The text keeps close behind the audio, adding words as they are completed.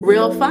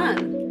Real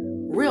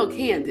fun, real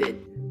candid,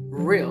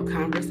 real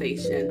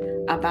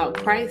conversation about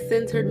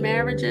Christ-centered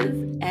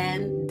marriages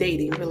and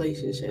dating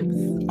relationships.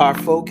 Our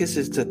focus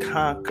is to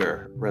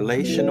conquer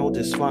relational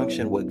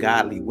dysfunction with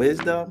godly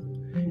wisdom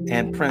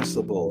and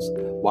principles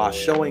while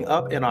showing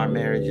up in our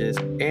marriages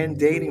and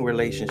dating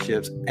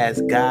relationships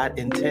as God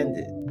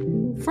intended.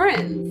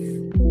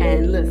 Friends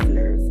and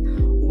listeners,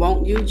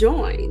 won't you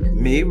join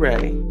Me,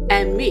 Ray,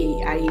 and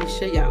me,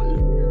 Aisha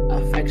Young,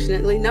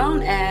 affectionately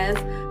known as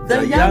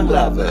the Young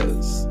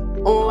Lovers,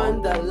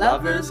 on the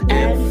Lovers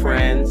and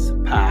Friends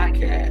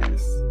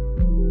podcast.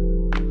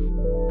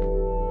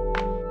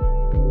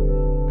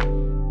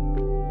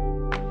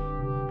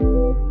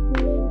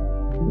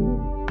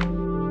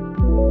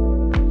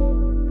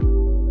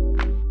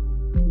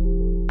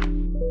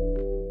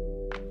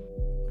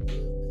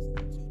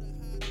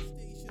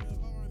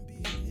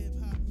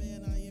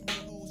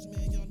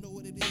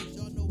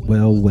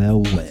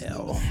 Well.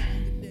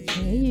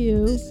 Hey,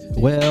 you.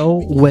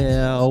 Well.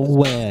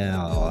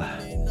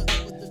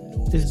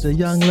 It's the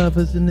Young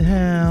Lovers in the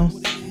house.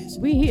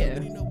 We here.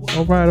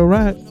 All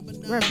right.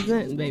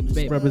 Representing,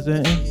 baby.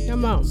 Representing.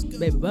 Come on,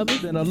 baby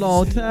bubba. Been a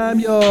long time,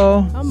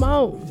 y'all. Come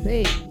on.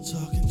 Hey.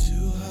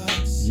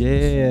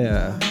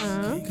 Yeah.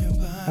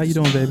 How you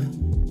doing, baby?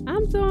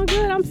 I'm doing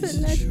good. I'm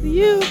sitting next to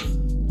you.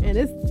 And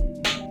it's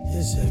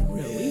the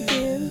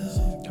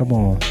weekend. Come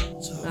on.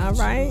 All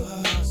right.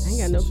 I ain't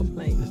got no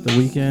complaints. It's the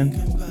weekend.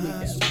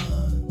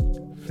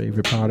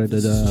 Favorite part of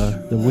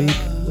the week?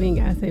 We ain't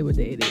got to say what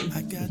day it is.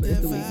 But it's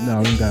the weekend. No,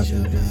 we don't got to say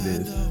what day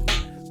it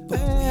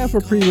is.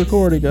 For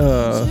pre-recording, we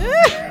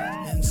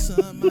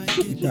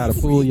try to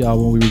fool y'all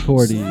when we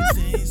record these.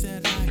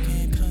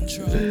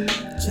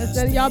 That's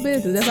none of y'all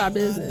business. That's our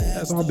business.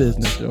 That's our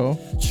business, y'all.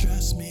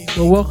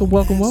 Well, welcome.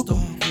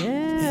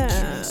 Yeah.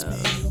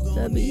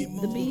 The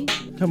beat.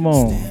 Come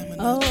on.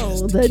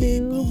 Oh, the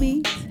new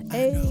beat.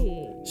 Hey.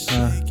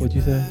 What'd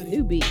you say?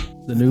 New beat.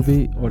 The new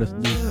beat or the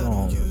new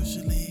song?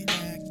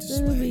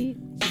 The new beat.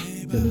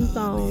 The new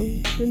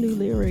song. The new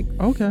lyric.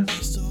 Okay.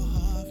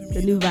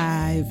 The new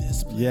vibe.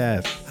 Yes.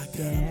 Yeah.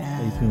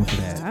 Stay tuned for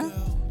that.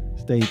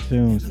 Stay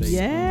tuned.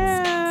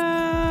 Yeah.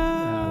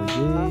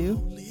 How are you?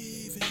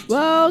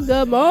 Well,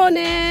 good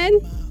morning.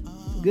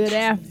 Good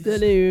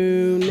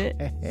afternoon.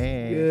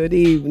 Good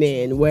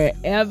evening.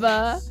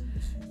 Wherever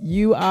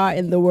you are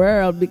in the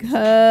world,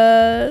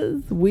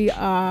 because we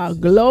are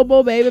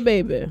global,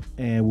 baby.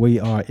 And we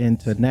are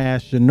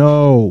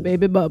international.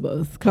 Baby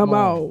bubbas. Come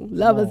on.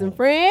 Lovers and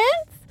friends.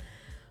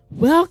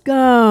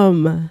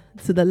 Welcome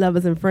to the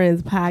Lovers and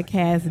Friends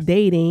podcast,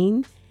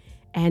 dating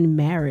and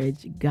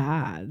marriage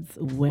God's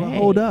way. Well,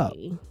 hold up.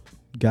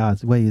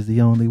 God's way is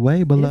the only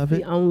way, beloved.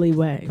 It's the only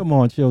way. Come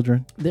on,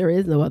 children. There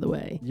is no other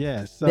way.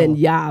 Yes. Than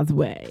Yah's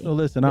way. So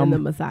listen, I'm the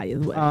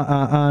Messiah's way.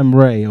 I'm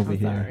Ray over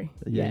here. Sorry.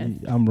 Yeah, Yes.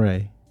 I'm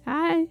Ray.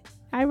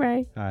 Hi,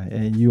 Ray. Hi,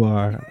 and you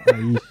are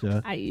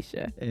Aisha.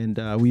 Aisha. And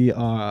we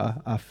are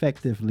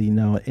effectively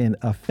known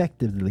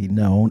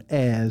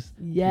as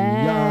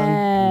Yes. Young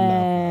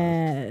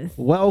Lovers.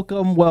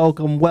 Welcome.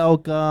 Welcome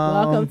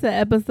to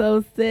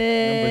episode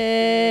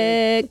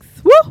 6.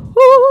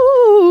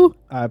 Woohoo!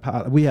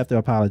 We have to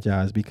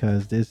apologize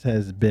because this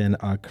has been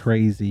a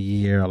crazy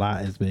year. A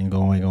lot has been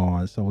going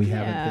on. So we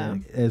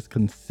haven't been as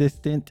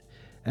consistent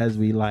as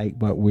we like,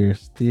 but we're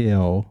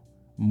still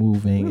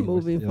moving. We're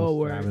moving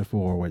forward. Striving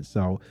forward.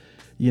 So,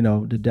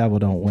 the devil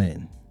don't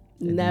win.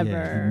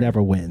 Never. He never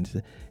wins.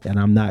 And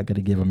I'm not going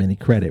to give him any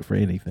credit for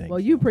anything. Well,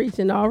 you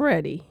preaching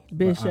already,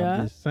 Bishop.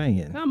 I'm just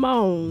saying. Come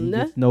on. He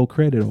gets no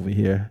credit over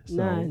here. So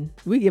None.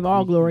 We give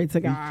all glory to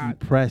we God.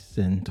 keep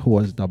pressing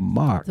towards the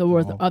mark.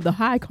 Towards the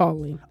high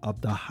calling. Of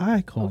the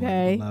high calling,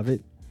 Okay.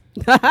 beloved.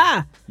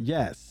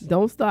 Yes.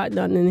 Don't start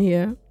nothing in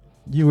here.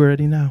 You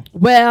already know.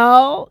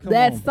 Well, Come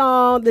that on.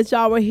 song that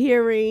y'all were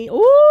hearing.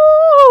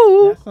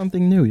 Ooh. That's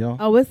something new, y'all.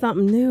 Oh, it's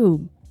something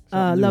new.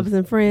 Something new. Lovers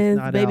and Friends,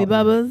 Not baby out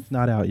bubbas. yet.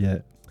 Not out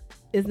yet.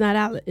 It's not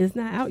out. It's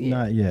not out yet.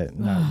 Not yet.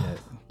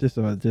 Just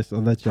to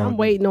let y'all. I'm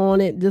waiting on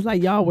it, just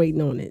like y'all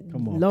waiting on it.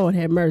 Come on. Lord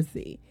have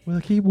mercy. Well,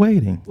 keep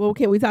waiting. Well,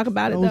 can we talk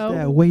about Those it though?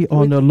 that wait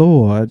on the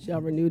Lord. Shall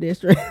renew their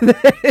strength.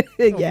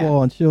 Come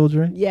on,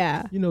 children.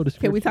 Yeah. You know the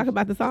scripture. Can we talk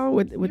about the song?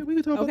 Yeah, we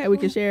can talk about okay, the we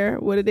can song. share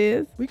what it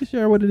is. We can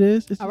share what it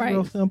is. It's All just right.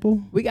 real simple.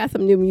 We got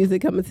some new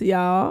music coming to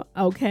y'all.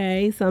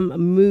 Okay, some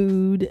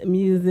mood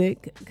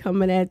music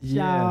coming at Yes,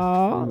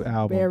 y'all new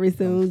album very coming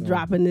soon, soon.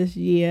 dropping this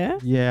year.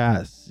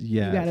 Yes.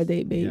 You got a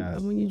date, babe?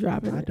 Yes. When you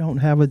dropping I it? don't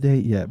have a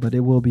date yet, but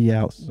it will be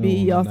out soon.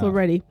 Be also enough.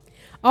 ready.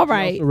 All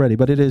right. Also ready,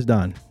 but it is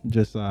done.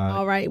 Just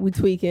All right, we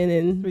tweaking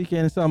and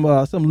tweaking some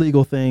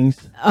legal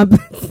things.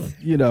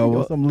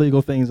 Some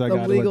legal things I Some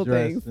got to legal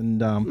address things. and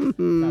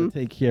gotta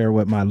take care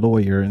with my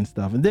lawyer and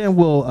stuff, and then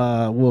we'll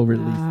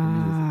release the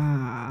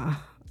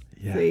Ah,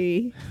 music. Yeah.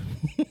 see,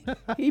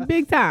 he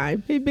big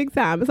time.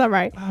 It's all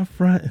right. I'm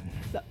fronting.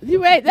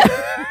 You wait.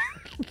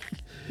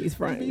 He's Be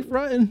fronting.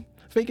 fronting.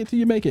 Fake it till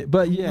you make it.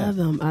 But yeah,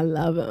 I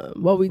love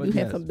him. Well, we But do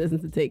have yes. some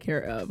business to take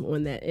care of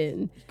on that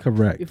end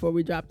correct. before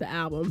we drop the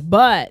album.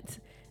 But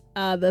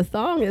the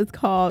song is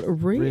called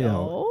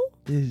Real.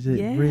 Is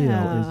it real?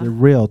 Is it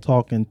real?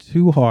 Talking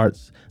two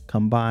hearts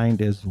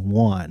combined as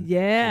one.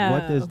 Yeah.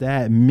 What does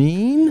that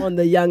mean? On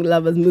the Young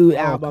Lovers Mood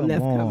album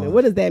that's coming.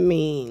 What does that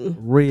mean?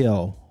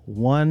 Real.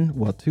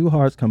 Two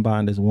hearts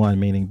combined as one,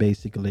 meaning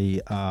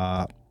basically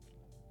the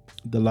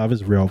love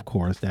is real, of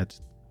course.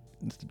 That's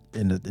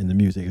in the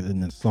music,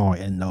 in the song,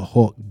 and the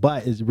hook.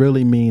 But it's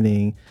really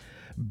meaning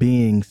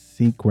being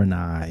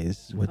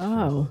synchronized with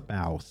your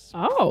spouse.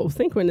 Oh,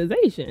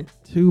 synchronization.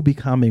 Two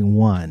becoming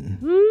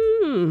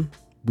one.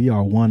 We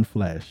are one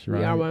flesh, right?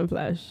 We are one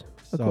flesh.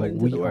 So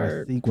we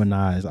are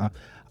synchronized.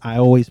 I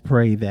always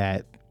pray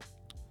that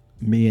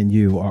me and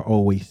you are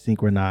always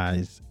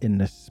synchronized in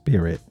the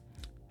spirit,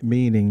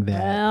 meaning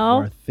that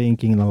we're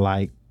thinking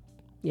alike.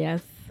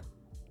 Yes.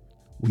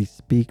 We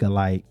speak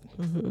alike,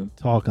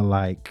 talk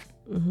alike,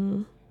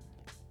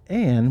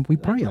 and we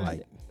pray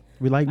alike.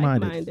 We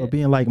like-minded. So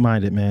being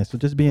like-minded, man. So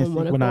just being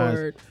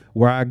synchronized.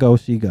 Where I go,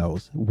 she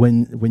goes.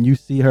 When you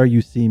see her,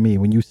 you see me.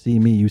 When you see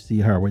me, you see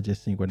her. We're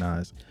just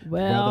synchronized.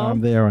 Well, whether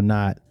I'm there or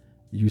not,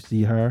 you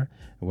see her.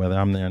 Whether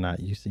I'm there or not,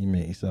 you see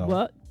me. So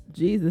what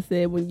Jesus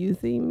said, when you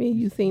see me,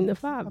 you seen the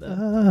Father.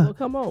 Well,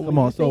 come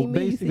on. So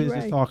basically, it's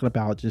just talking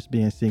about just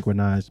being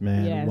synchronized,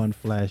 man. Yes. One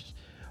flesh.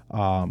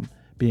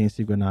 Being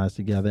synchronized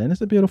together, and it's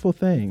a beautiful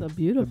thing. It's a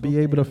beautiful to be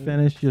able to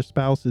finish your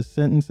spouse's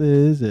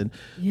sentences and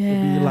to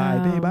be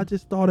like, babe, I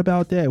just thought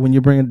about that. When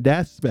you bring it,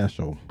 that's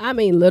special. I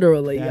mean,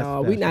 literally, that's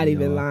y'all. Special, we're not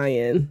even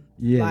lying.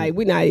 Yeah, like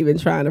we're not even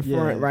trying to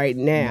front right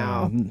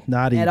now, no,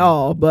 not even at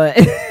all. But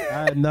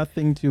I have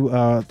nothing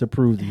to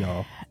prove to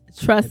y'all.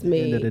 Trust me.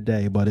 At the end of the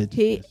day, but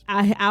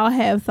I'll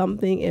have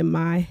something in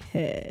my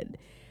head,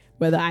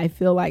 whether I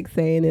feel like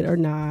saying it or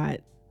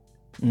not.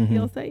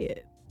 He'll say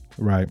it.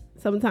 Right.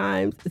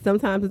 Sometimes it's on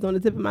the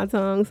tip of my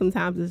tongue.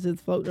 Sometimes it's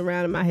just floating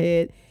around in my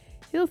head.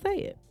 He'll say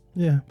it.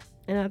 Yeah.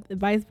 And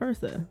vice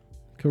versa.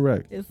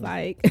 Correct. It's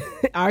like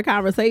our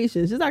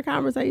conversations, just our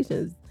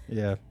conversations.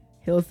 Yeah.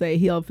 He'll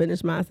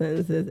finish my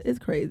sentences. It's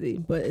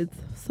crazy, but it's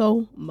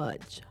so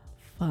much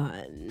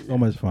fun.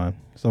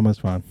 So much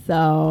fun.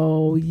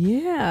 So,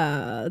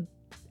 yeah.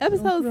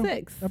 Episode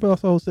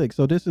 6.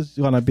 So this is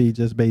going to be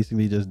just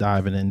basically just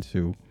diving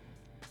into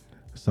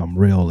some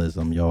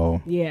realism,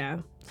 y'all. Yeah.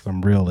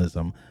 Some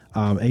realism.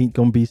 Ain't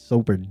gonna be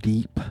super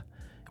deep.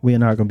 We're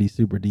not gonna be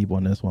super deep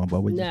on this one,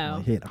 but we're just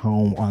gonna hit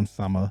home on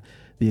some of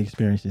the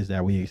experiences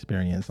that we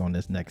experience on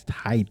this next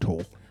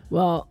title.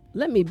 Well,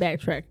 let me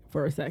backtrack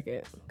for a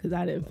second because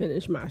I didn't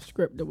finish my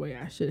script the way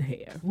I should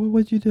have. Well,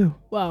 what'd you do?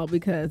 Well,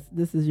 because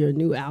this is your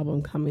new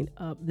album coming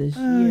up this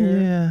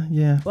year.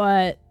 Yeah.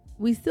 But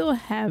we still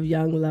have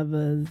Young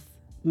Lovers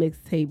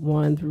mixtape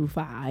 1 through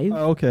 5.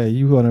 Okay,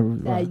 you gonna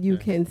that you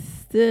can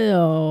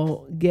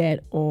still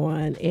get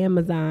on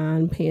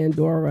Amazon,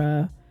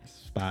 Pandora,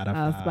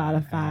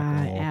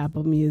 Spotify,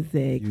 Apple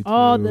Music, YouTube,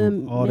 all the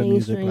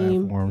music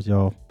platforms,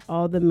 y'all.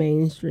 All the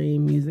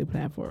mainstream music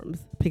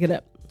platforms. Pick it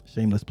up.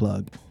 Shameless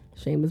plug.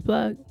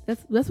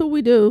 That's what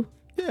we do.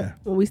 Yeah.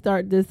 When we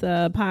start this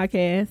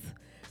podcast,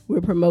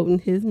 we're promoting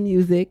his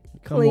music,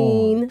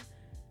 clean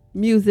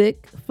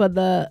music for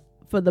the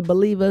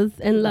believers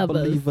and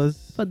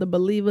lovers. For the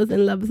believers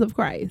and lovers of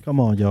Christ. Come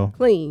on, y'all.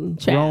 Clean,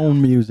 child.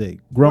 Grown music.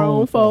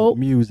 Grown folk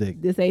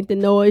music. This ain't the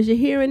noise you're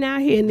hearing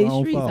out here in these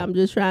streets. Folk. I'm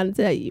just trying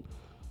to tell you.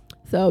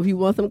 So if you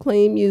want some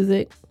clean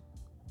music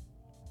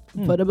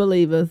for the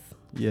believers,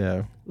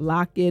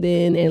 lock it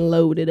in and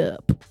load it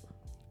up.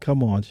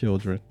 Come on,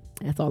 children.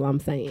 That's all I'm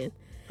saying.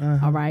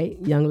 All right.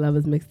 Young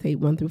Lovers mixtape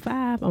 1 through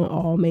 5 on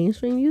all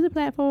mainstream music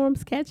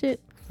platforms. Catch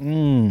it.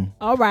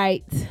 All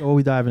right. So what are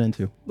we diving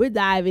into? We're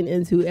diving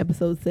into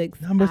episode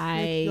 6. Number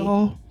 6,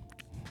 y'all.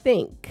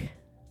 Think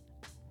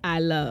I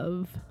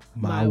love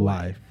my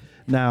wife.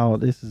 Now,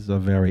 this is a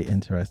very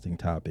interesting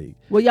topic.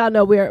 Well, y'all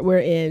know we're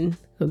in,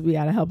 because we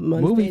got to help them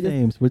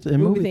understand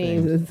movie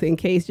themes. In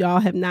case y'all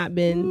have not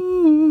been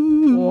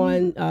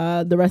on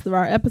the rest of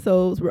our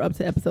episodes, we're up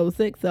to episode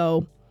 6.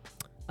 So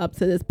up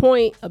to this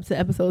point, up to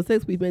episode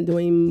 6, we've been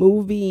doing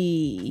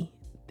movie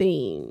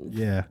themes.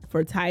 Yeah.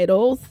 For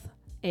titles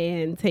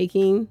and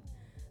taking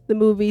the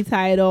movie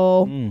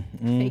title,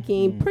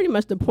 taking pretty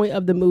much the point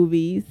of the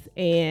movies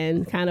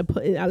and kind of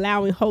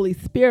allowing Holy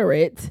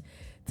Spirit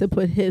to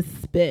put his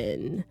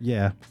spin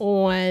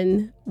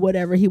on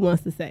whatever he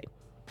wants to say.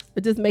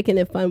 But just making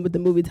it fun with the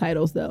movie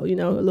titles, though, a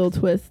little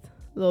twist,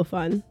 a little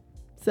fun.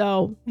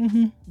 So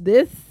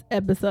this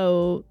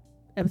episode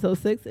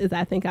 6 is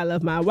I Think I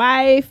Love My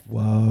Wife.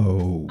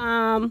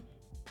 Whoa.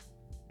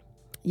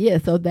 Yeah,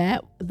 so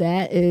that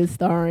is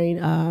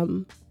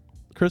starring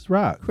Chris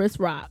Rock.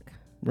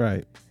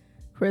 Right.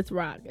 Chris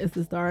Rock is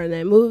the star in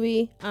that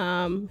movie.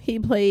 He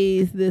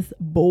plays this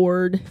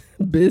bored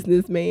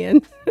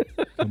businessman.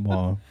 Come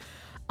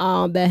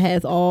on. That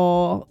has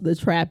all the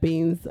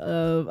trappings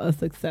of a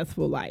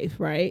successful life,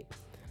 right?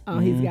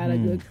 He's got a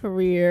good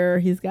career.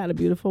 He's got a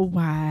beautiful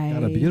wife.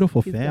 Got a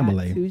beautiful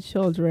family. Got 2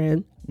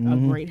 children. A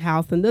great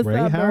house in the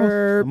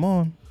suburbs. Come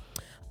on.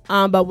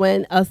 But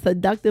when a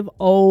seductive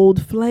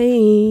old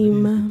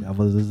flame. The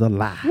devil is a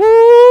lie.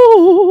 Woo!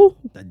 Ooh,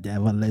 The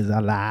devil is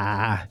a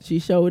lie. she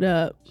showed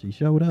up. She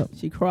showed up.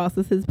 She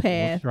crosses his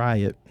path. Let's try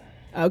it.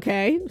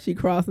 Okay, she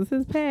crosses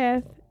his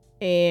path,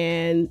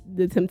 and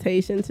the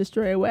temptation to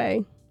stray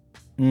away.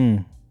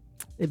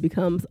 It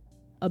becomes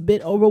a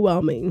bit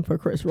overwhelming for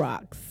Chris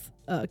Rock's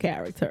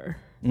character.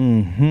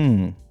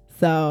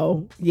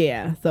 So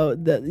yeah, so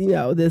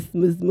this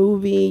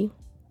movie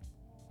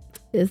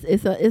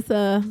it's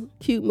a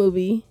cute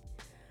movie.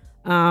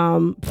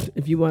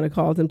 If you want to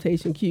call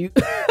Temptation cute.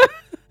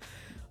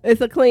 It's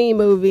a clean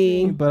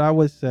movie. But I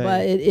would say,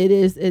 but it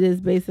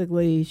is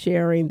basically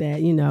sharing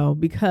that,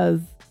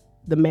 because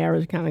the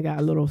marriage kind of got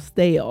a little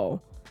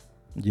stale.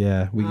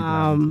 Yeah, we can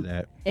dive into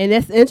that. And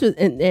that's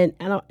interesting. And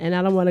I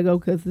don't want to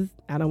go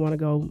I don't want to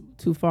go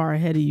too far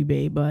ahead of you,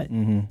 babe. But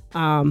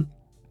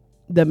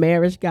the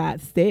marriage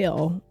got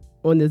stale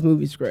on this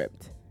movie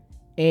script,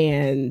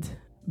 and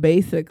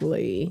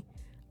basically,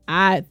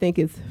 I think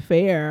it's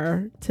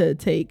fair to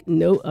take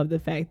note of the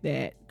fact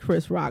that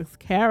Chris Rock's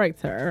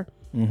character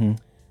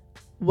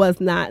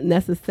was not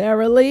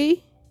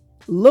necessarily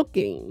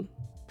looking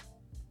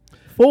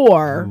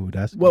for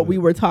what we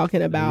were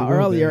talking about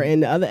earlier in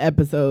the other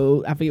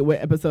episode. I forget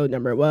what episode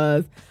number it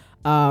was.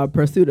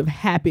 Pursuit of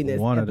Happiness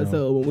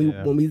episode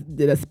when we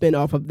did a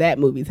spinoff of that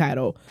movie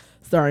title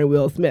starring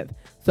Will Smith.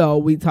 So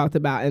we talked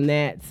about in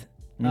that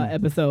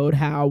episode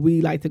how we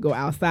like to go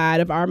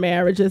outside of our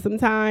marriages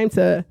sometimes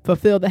to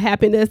fulfill the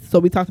happiness. So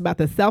we talked about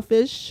the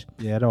selfish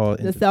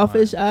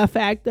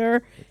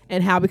factor,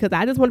 and how, because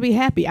I just want to be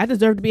happy, I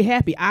deserve to be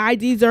happy, I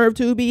deserve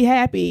to be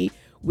happy,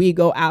 we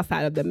go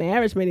outside of the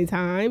marriage many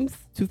times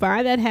to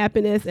find that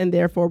happiness, and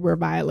therefore we're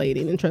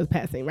violating and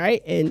trespassing,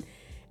 right? And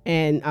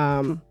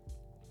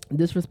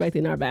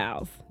disrespecting our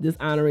vows,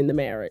 dishonoring the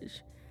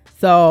marriage.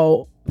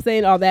 So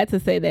saying all that to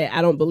say that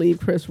I don't believe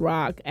Chris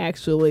Rock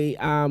actually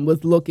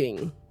was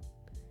looking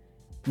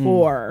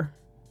for,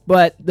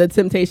 but the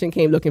temptation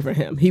came looking for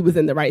him. He was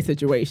in the right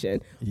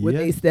situation with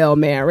a stale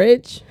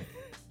marriage.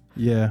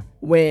 Yeah.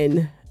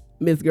 When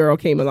Miss Girl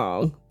came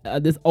along,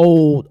 this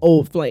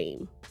old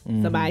flame,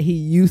 somebody he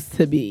used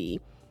to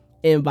be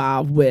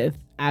involved with,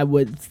 I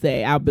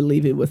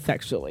believe it was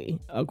sexually,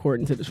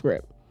 according to the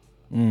script.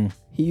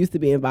 He used to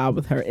be involved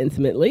with her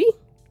intimately.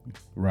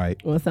 Right.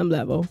 On some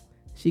level.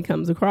 She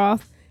comes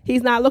across.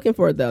 He's not looking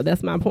for it, though.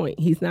 That's my point.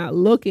 He's not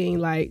looking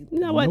like,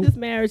 what, this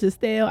marriage is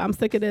stale. I'm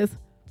sick of this.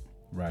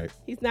 Right.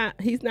 He's not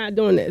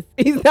doing this.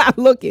 He's not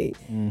looking.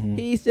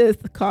 He's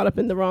just caught up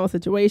in the wrong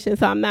situation.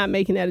 So I'm not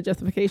making that a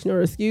justification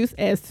or excuse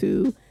as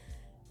to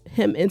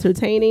him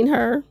entertaining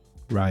her.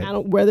 Right.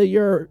 Whether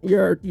you're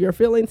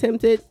feeling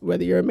tempted,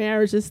 whether your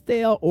marriage is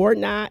stale or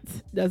not,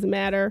 doesn't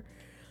matter.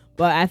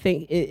 But I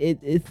think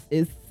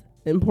it's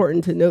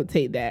important to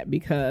notate that,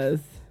 because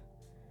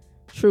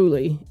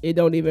truly, it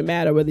don't even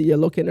matter whether you're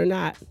looking or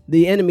not.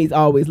 The enemy's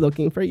always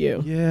looking for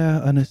you. Yeah,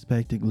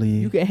 unexpectedly.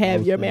 You can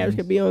have your marriage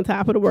could be on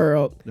top of the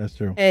world. That's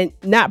true. And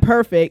not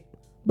perfect,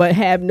 but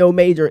have no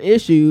major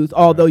issues,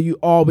 although you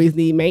always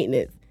need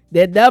maintenance.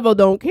 The devil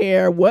don't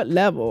care what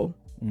level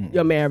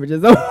your marriage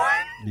is on.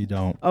 He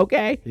don't.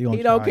 Okay? He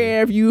don't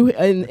care if you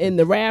in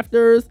the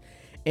rafters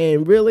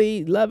and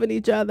really loving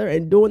each other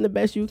and doing the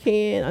best you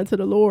can unto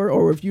the Lord,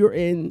 or if you're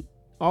in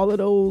all of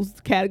those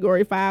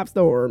category 5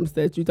 storms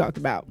that you talked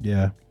about.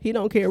 Yeah. He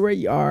don't care where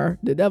you are.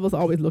 The devil's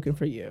always looking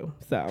for you.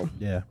 So.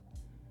 Yeah.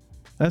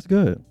 That's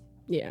good.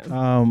 Yeah.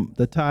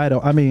 The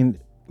title, I mean,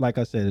 like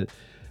I said,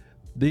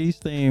 these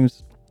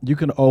themes, you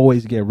can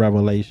always get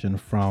revelation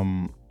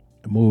from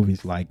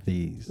movies like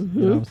these. You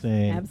know what I'm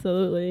saying?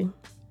 Absolutely.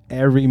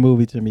 Every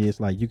movie to me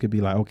is like, you could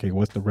be like, okay,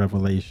 what's the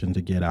revelation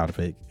to get out of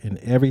it? And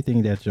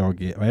everything that y'all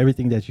get, or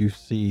everything that you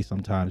see,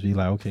 sometimes you're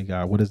like, okay,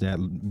 God, what does that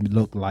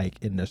look like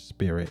in the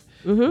spirit?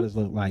 What does it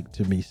look like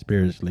to me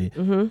spiritually?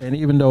 And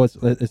even though it's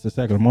a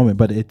secular moment,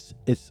 but it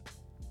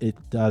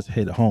does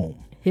hit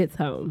home. Hits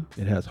home.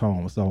 It has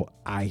home. So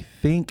I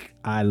think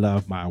I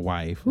love my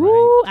wife, right?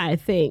 Ooh, I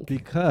think.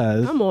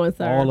 Because come on,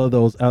 sir. All of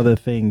those other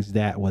things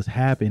that was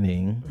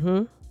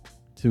happening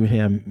to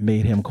him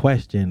made him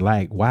question,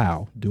 like,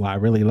 wow, do I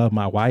really love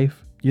my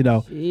wife?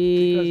 Because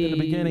in the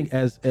beginning,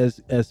 as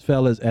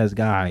fellas, as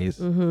guys,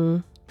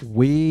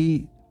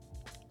 we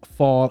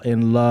fall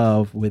in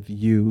love with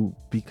you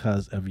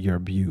because of your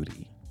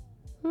beauty,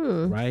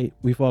 right?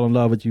 We fall in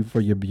love with you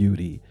for your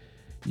beauty,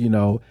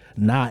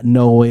 not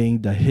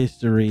knowing the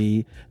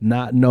history,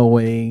 not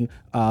knowing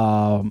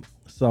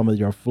some of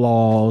your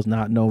flaws,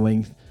 not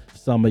knowing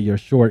some of your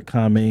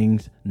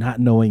shortcomings, not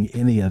knowing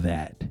any of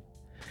that.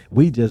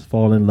 We just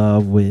fall in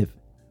love with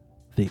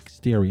the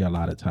exterior a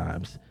lot of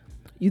times.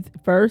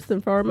 First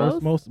and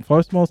foremost?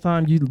 Most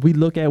time we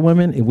look at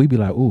women and we be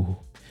like, ooh.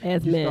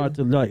 As men.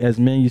 As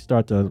men, you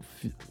start to,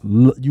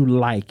 you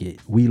like it.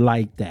 We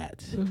like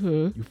that.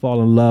 You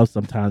fall in love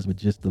sometimes with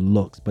just the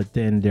looks, but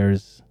then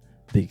there's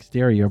the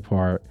exterior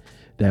part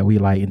that we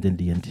like, and then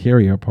the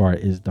interior part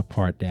is the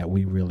part that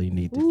we really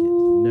need to get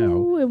to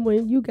know. And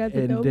when you got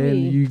to know and then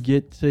you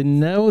get to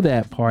know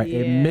that part,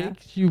 it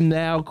makes you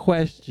now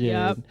question.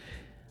 Yep.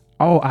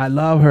 Oh, I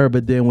love her,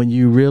 but then when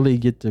you really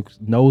get to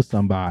know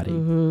somebody,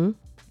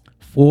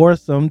 for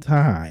some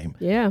time.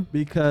 Yeah.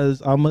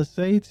 Because I must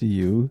say to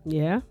you,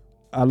 Yeah.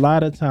 a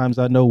lot of times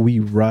I know we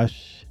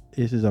rush.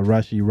 This is a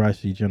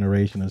rushy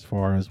generation as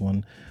far as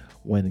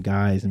when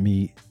guys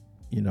meet,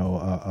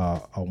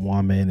 a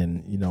woman,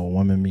 and a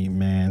woman meet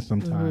man.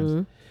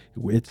 Sometimes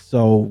we're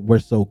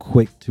so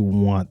quick to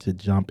want to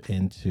jump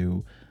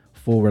into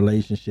full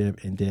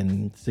relationship, and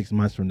then 6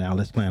 months from now,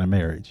 let's plan a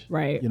marriage.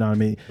 Right. You know what I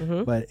mean?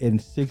 But in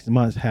 6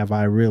 months, have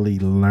I really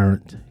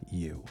learned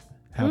you?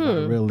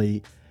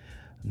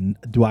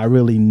 Do I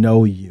really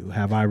know you?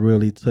 Have I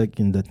really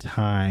taken the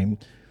time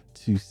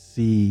to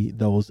see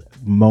those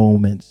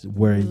moments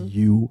where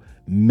you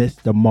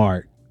missed the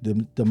mark,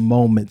 the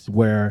moments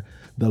where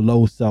the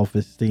low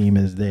self-esteem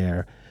is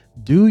there?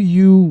 Do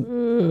you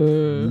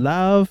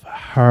love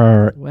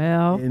her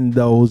in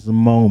those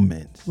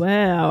moments?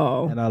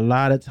 Well. And a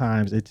lot of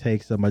times it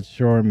takes a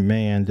mature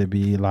man to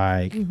be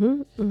like,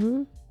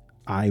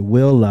 I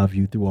will love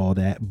you through all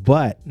that.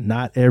 But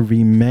not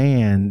every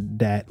man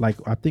that, like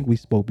I think we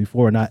spoke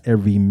before, not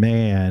every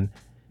man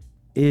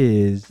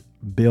is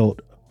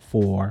built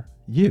for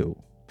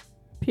you.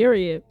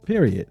 Period.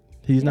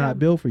 He's not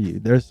built for you.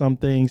 There's some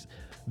things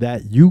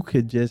that you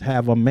could just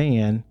have a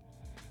man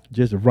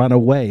just run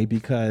away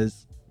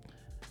because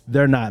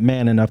they're not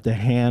man enough to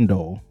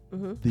handle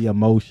the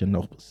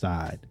emotional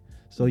side.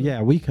 So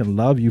yeah, we can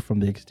love you from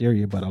the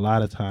exterior, but a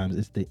lot of times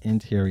it's the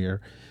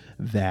interior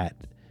that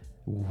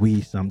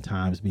we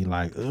sometimes be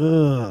like,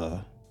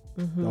 ugh.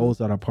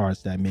 Those are the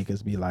parts that make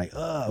us be like,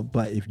 ugh.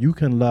 But if you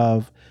can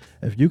love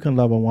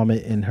a woman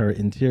in her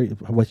interior,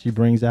 what she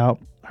brings out,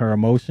 her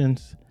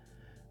emotions,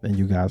 then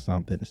you got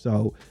something.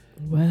 So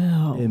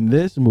in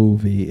this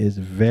movie it's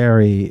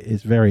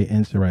very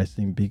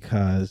interesting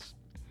because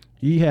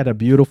he had a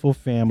beautiful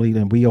family,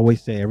 and we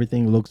always say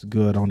everything looks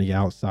good on the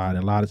outside.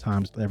 And a lot of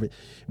times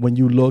when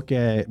you look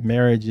at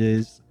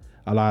marriages,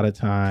 a lot of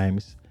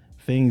times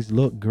things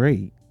look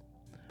great,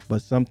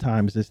 but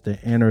sometimes it's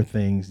the inner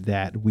things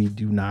that we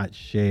do not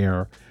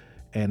share,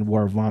 and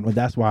we're vulnerable.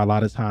 That's why a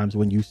lot of times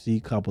when you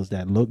see couples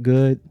that look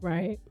good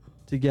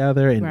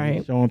together and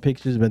they're showing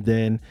pictures, but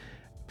then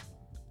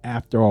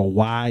after a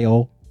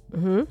while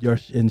you're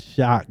in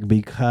shock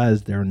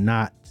because they're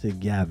not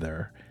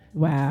together.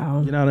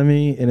 Wow. You know what I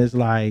mean? And it's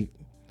like,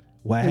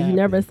 what happened? You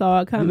never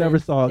saw it coming. You never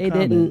saw it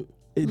coming.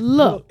 Didn't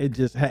look. It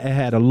just it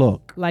had a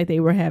look like they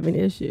were having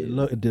issues.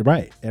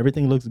 Right.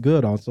 Everything looks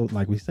good on, so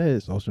like we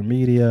said, social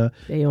media.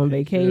 They on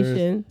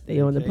vacation. They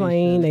on the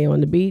plane. They on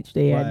the beach.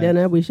 They at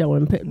dinner. We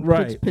showing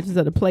pictures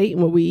of the plate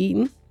and what we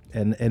eating.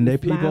 And they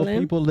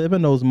people live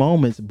in those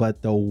moments,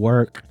 but the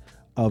work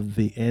of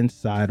the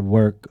inside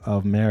work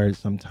of marriage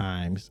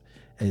sometimes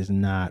is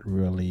not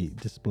really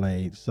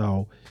displayed.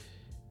 So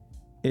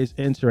it's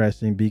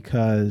interesting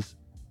because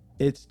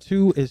it's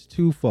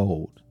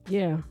twofold.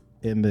 Yeah.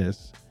 In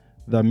this,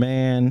 the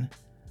man,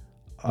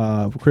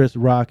 Chris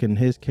Rock and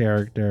his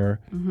character,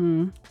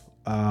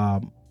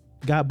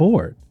 got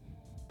bored.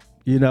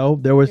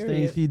 There was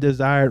things he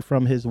desired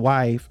from his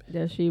wife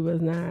that she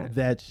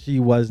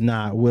was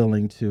not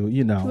willing to.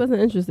 She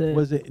wasn't interested.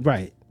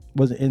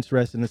 Wasn't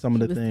interested in some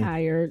of the things.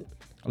 Tired.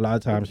 A lot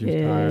of times she was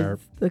tired.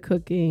 The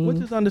cooking, which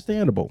is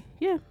understandable.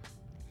 Yeah.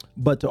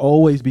 But to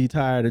always be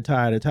tired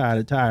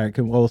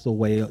can also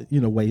weigh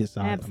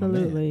aside.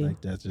 Absolutely.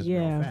 Like that's just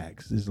real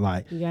facts. It's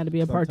like you got to be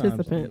a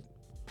participant.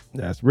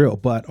 That's real.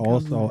 But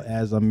also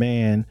as a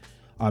man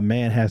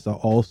has to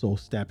also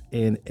step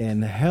in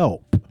and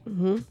help.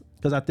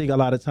 Because I think a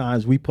lot of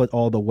times we put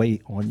all the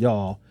weight on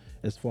y'all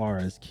as far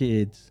as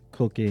kids,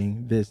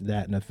 cooking, this,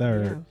 that, and the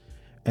third. Yeah.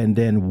 And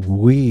then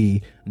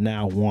we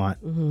now want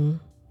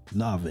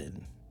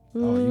loving.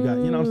 Oh, you got,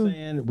 what I'm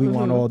saying? We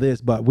want all this,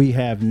 but we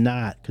have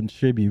not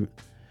contribute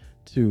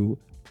to,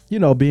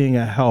 being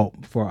a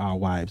help for our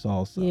wives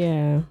also.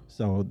 Yeah.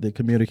 So the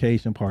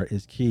communication part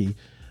is key.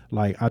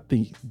 Like, I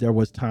think there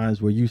was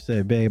times where you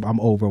said, babe, I'm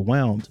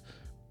overwhelmed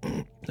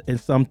in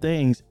some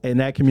things, and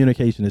that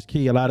communication is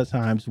key. A lot of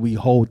times we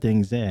hold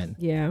things in.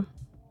 Yeah.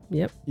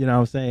 Yep. You know what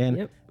I'm saying?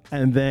 Yep.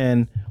 And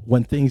then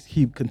when things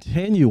keep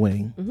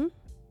continuing,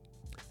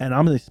 and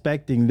I'm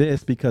expecting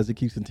this because it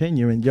keeps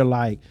continuing, you're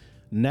like,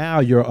 now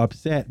you're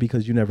upset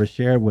because you never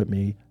shared with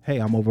me, hey,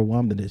 I'm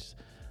overwhelmed in this.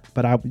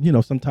 But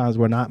sometimes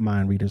we're not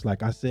mind readers.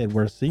 Like I said,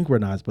 we're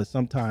synchronized, but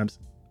sometimes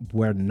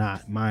we're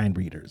not mind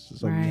readers.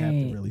 So we have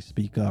to really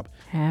speak up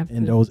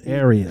in those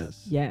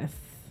areas. Yes.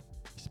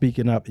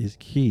 Speaking up is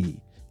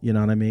key. You know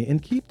what I mean?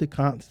 And keep the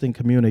constant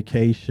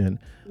communication.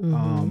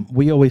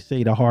 We always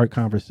say the hard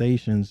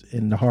conversations,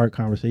 and the hard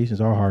conversations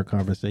are hard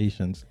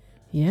conversations.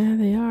 Yeah,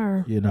 they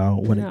are.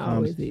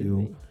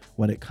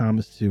 When it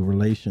comes to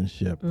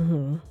relationship,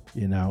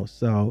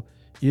 so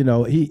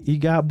he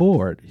got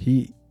bored.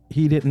 He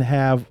didn't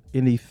have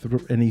any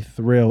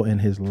thrill in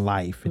his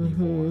life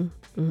anymore.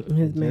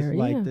 His marriage, just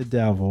like the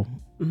devil.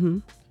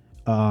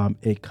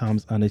 it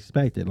comes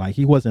unexpected. Like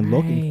he wasn't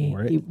looking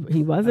for it.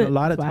 He wasn't. A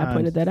lot of That's why times, I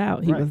pointed that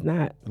out. He was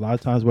not. A lot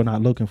of times we're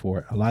not looking for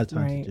it. A lot of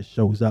times it just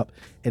shows up,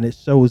 and it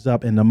shows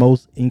up in the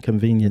most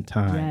inconvenient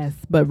times. Yes,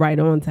 but right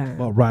on time.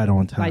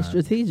 Like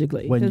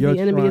strategically, because the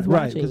enemy is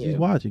watching because you. he's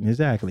watching.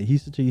 Exactly.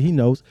 He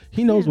knows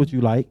what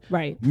you like.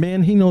 Right.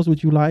 Men, he knows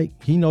what you like.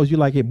 He knows you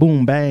like it.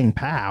 Boom, bang,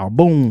 pow,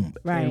 boom.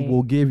 Right. And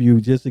will give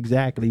you just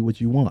exactly what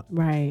you want.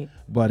 Right.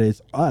 But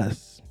it's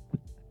us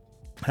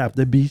have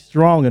to be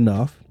strong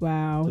enough.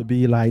 Wow. To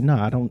be like, no,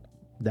 I don't.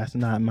 That's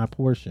not my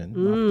portion.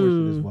 My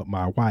portion is what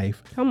my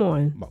wife. Come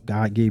on.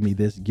 God gave me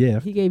this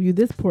gift. He gave you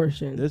this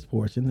portion.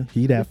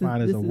 He that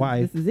finds a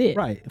wife. This is it.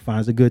 Right.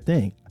 Finds a good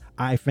thing.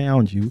 I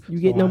found you. You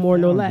get no more,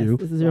 no less.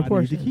 This is your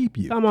portion. I need to keep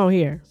you. Come on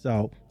here.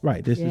 So,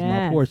 this is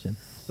my portion.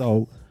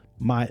 So,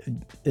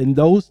 in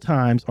those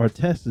times are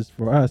tests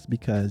for us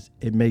because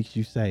it makes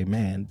you say,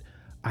 man,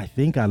 I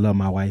think I love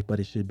my wife, but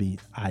it should be,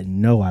 I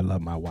know I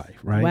love my wife.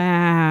 Right.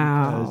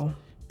 Wow. Because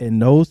in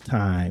those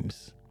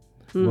times,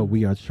 where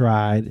we are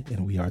tried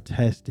and we are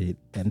tested.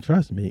 And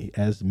trust me,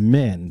 as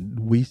men,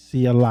 we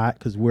see a lot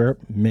because we're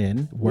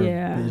men.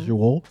 We're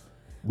visual.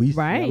 We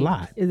see a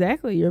lot.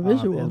 Exactly. You're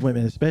visual. As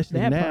women, especially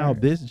that now,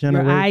 part. this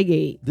generation. Your eye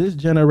gate. This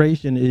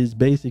generation is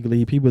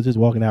basically people just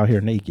walking out here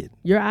naked.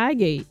 Your eye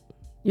gate.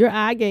 Your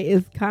eye gate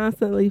is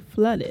constantly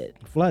flooded.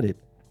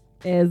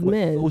 As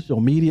men.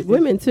 Social media.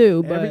 Women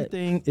too. But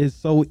everything is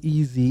so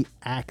easy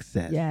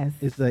access. Yes.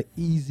 It's an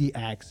easy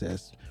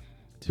access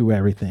to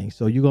everything.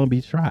 So you're going to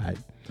be tried.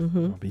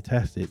 Be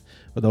tested,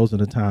 but those are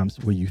the times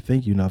where you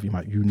think you love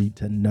you need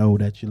to know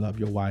that you love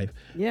your wife.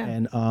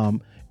 And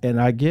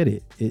I get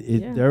it.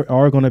 There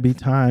are going to be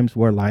times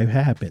where life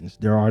happens.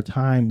 There are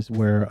times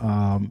where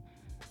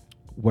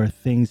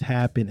things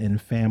happen in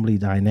family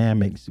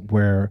dynamics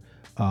where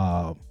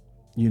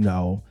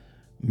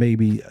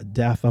maybe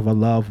death of a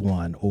loved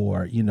one,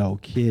 or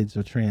kids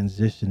are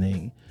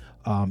transitioning,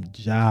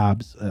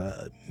 jobs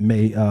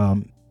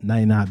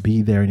may not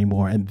be there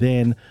anymore, and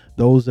then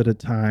those are the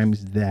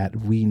times that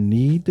we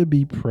need to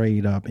be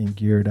prayed up and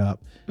geared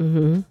up,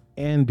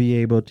 and be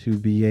able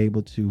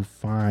to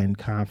find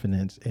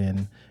confidence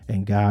in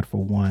God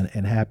for one,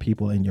 and have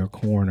people in your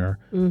corner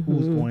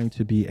who's going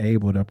to be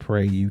able to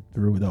pray you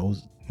through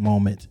those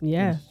moments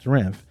in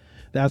strength.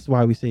 That's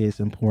why we say it's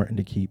important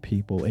to keep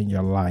people in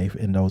your life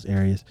in those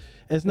areas.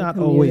 It's not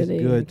always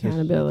good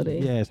accountability.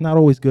 It's not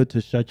always good to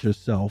shut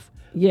yourself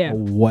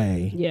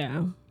away.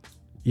 Yeah.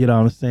 You know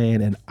what I'm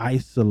saying? And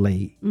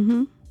isolate.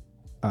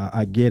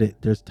 I get it.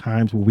 There's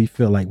times where we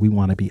feel like we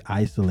want to be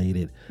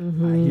isolated.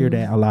 I hear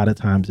that a lot of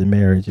times in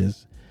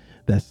marriages,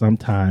 that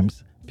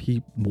sometimes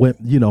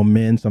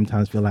men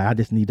sometimes feel like, I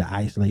just need to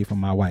isolate from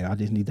my wife. I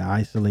just need to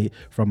isolate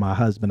from my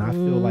husband. I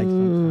feel like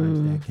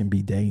sometimes that can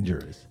be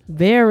dangerous.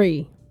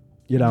 Very.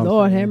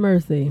 Lord have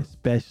mercy.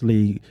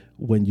 Especially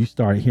when you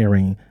start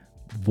hearing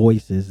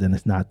voices and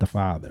it's not the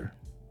Father.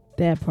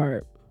 That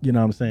part. You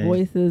know what I'm saying?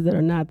 Voices that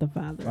are not the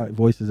Father.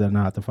 Voices that are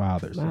not the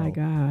Father. My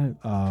God.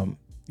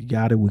 You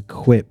got to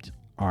equip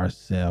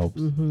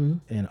ourselves and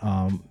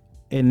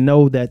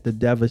know that the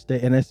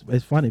devastation. And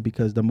it's funny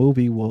because the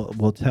movie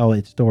will tell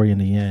its story in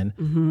the end.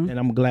 And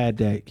I'm glad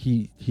that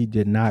he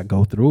did not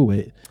go through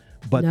it.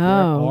 But there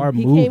are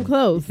movies. He came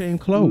close. He came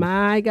close.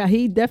 My God,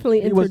 he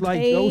definitely entertained. He was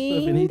like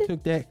Joseph, and he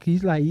took that.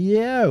 He's like,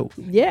 yo,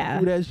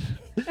 yeah.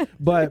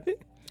 But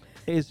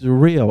it's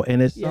real,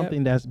 and it's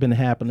something that's been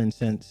happening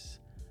since,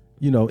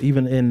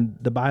 even in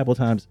the Bible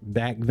times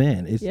back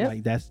then. It's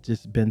like that's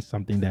just been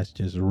something that's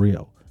just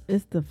real.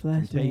 It's the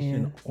flesh,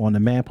 temptation on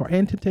the man part,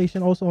 and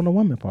temptation also on the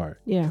woman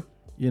part. Yeah.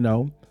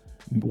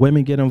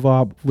 Women get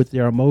involved with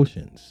their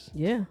emotions.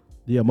 Yeah.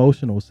 The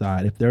emotional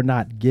side. If they're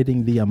not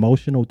getting the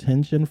emotional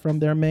tension from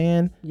their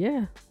man,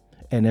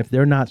 and if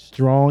they're not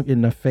strong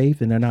in the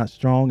faith and they're not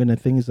strong in the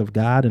things of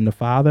God and the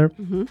Father,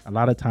 a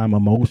lot of time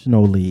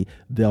emotionally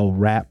they'll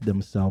wrap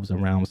themselves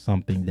around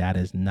something that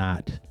is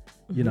not,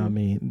 you know what I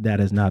mean, that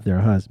is not their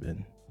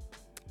husband.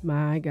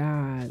 My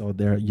God. So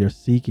you're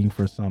seeking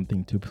for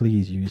something to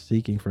please you. You're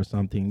seeking for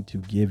something to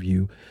give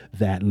you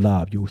that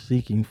love. You're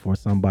seeking for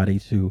somebody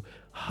to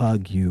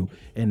hug you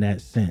in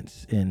that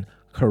sense and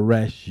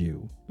caress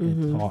you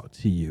and talk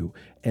to you.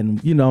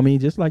 And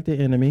just like the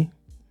enemy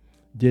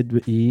did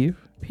with Eve.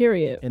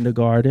 Period. In the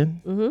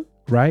garden.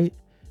 Right?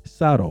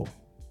 Subtle.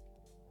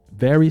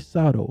 Very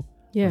subtle.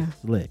 Yeah.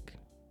 Slick.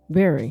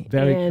 Very.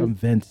 Very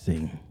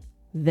convincing.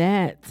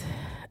 That,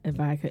 if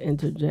I could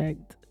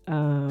interject,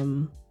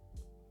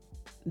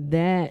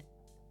 that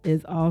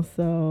is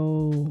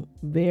also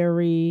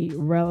very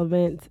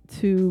relevant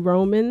to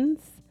Romans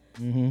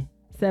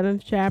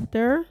 7th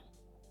chapter,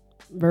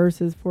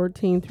 verses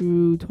 14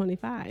 through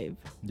 25.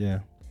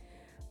 Yeah.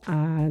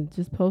 I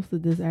just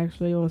posted this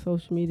actually on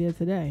social media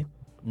today.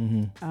 But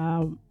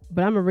I'm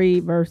gonna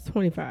read verse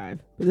 25.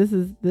 But this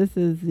is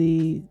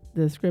the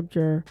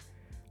scripture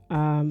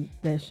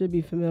that should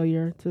be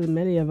familiar to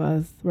many of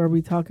us, where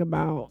we talk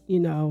about,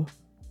 when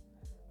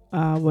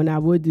I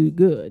would do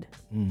good,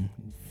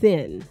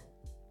 sin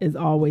is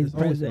always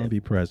present. Always gonna be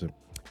present.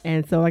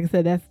 And so, like I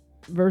said, that's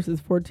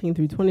verses 14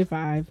 through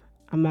 25.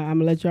 I'm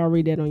gonna let y'all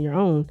read that on your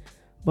own.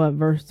 But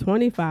verse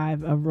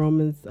 25 of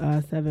Romans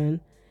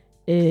 7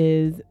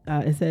 is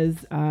it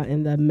says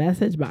in the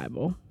Message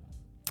Bible,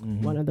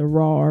 one of the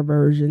raw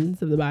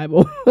versions of the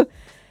Bible,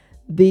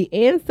 the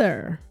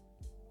answer,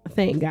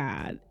 thank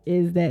God,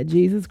 is that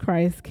Jesus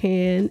Christ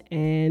can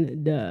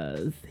and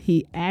does.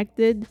 He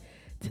acted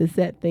to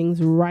set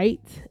things right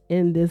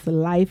in this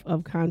life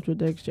of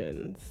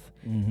contradictions,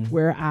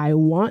 where I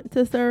want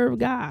to serve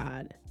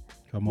God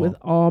with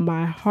all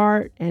my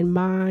heart and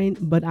mind,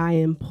 but I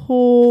am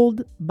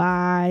pulled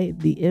by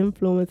the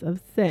influence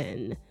of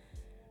sin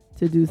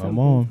to do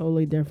something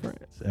totally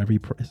different.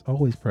 It's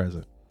always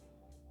present.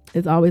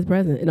 It's always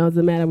present. It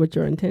doesn't matter what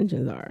your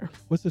intentions are.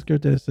 What's the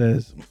scripture that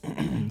says,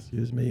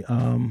 excuse me,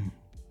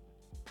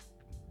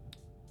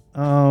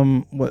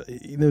 what,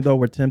 even though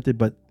we're tempted,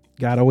 but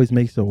God always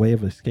makes a way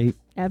of escape.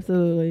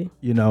 Absolutely.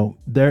 You know,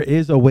 there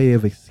is a way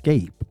of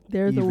escape.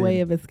 There's a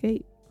way of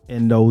escape.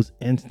 In those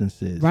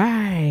instances.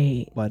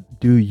 Right. But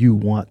do you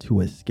want to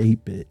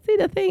escape it? See,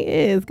 the thing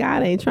is,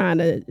 God ain't trying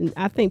to,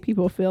 I think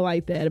people feel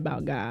like that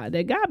about God.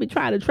 That God be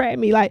trying to trap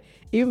me. Like,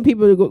 even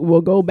people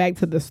will go back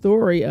to the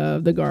story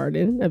of the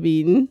Garden of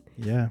Eden.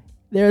 Yeah.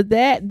 There's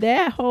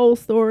that whole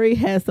story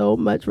has so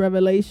much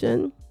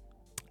revelation.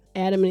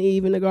 Adam and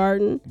Eve in the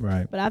garden.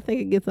 Right. But I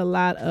think it gets a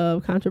lot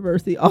of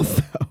controversy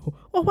also.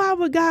 Well, why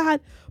would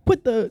God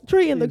put the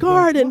tree in the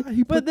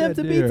garden for them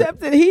to be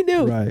tempted? He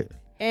knew. Right.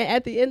 And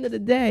at the end of the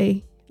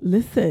day,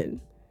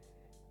 listen,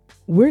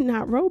 we're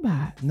not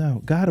robots.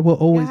 No, God will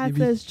always God give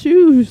says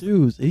you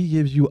choose. He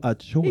gives you a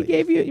choice. He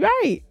gave you,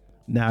 right.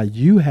 Now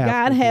you have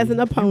God has an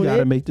opponent. You got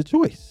to make the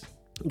choice.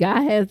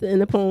 God has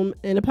an opponent,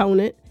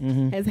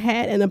 has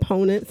had an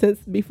opponent since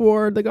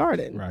before the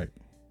garden. Right.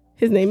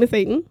 His name is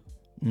Satan.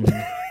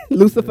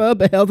 Lucifer,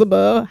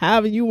 Beelzebub,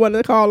 however you want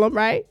to call him,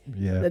 right?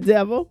 Yeah. The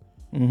devil.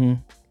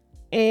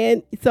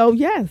 And so,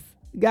 yes,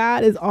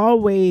 God is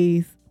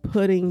always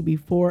putting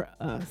before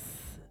us.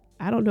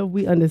 I don't know if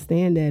we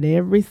understand that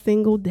every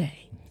single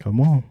day.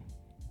 Come on.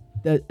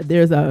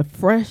 There's a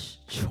fresh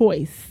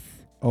choice.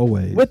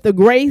 Always. With the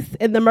grace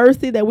and the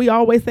mercy that we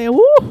always say,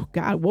 woo,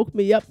 God woke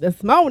me up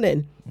this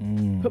morning.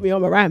 Put me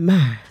on my right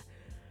mind.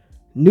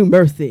 New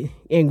mercy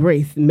and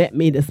grace met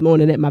me this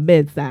morning at my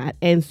bedside.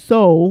 And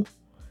so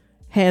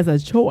has a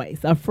choice,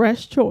 a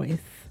fresh choice.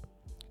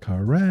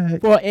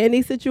 Correct. For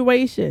any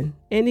situation,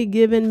 any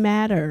given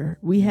matter,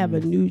 we have a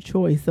new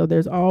choice. So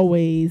there's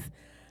always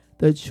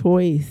the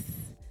choice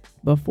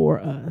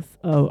before us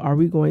of, are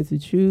we going to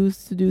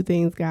choose to do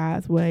things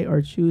God's way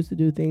or choose to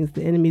do things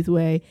the enemy's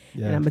way?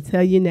 Yeah. And I'm going to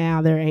tell you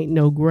now, there ain't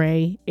no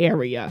gray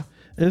area.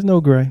 There's no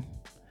gray.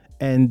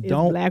 And it's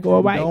don't black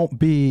or white. Don't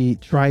be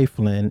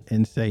trifling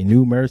and say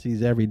new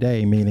mercies every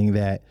day, meaning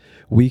that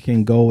we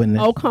can go and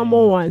come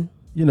on.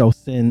 You know,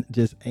 sin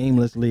just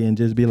aimlessly and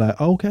just be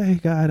like, okay,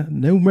 God,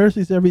 new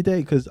mercies every day.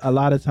 Because a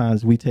lot of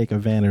times we take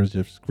advantage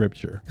of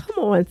scripture.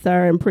 Come on,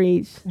 sir, and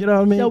preach. You know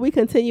what I mean? So we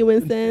continue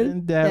in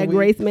sin that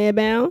grace may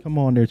abound? Come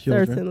on, there,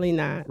 children. Certainly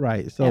not.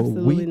 Right. So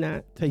absolutely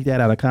not. Take that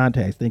out of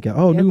context, thinking,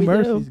 oh, new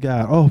mercies,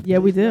 God. Oh, yeah,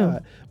 we do.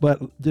 God.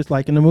 But just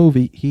like in the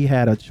movie, he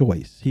had a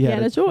choice. He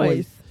had a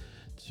choice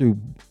to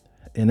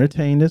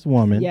entertain this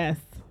woman. Yes.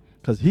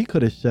 Because he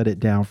could have shut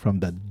it down from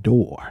the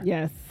door.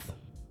 Yes.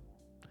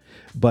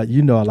 But,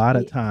 you know, a lot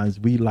of times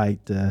we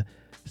like to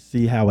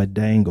see how it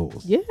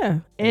dangles. Yeah.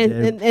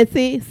 And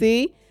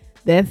see,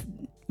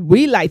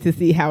 we like to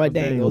see how it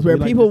dangles. Where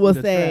people will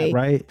say,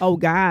 right? Oh,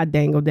 God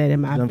dangled that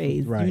in my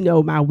face. Right. You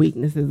know my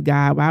weaknesses,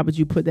 God. Why would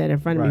you put that in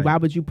front of me? Why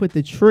would you put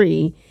the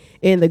tree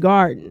in the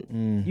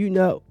garden? You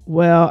know,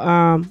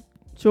 well,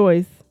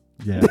 choice.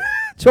 Yeah.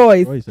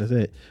 Choice. That's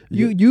it.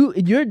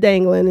 You're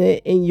dangling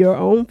it in your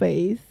own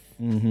face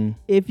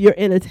if you're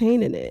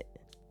entertaining it.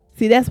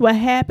 See, that's what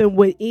happened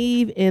with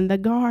Eve in the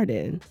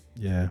garden.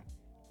 Yeah.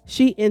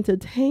 She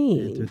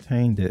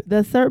entertained it.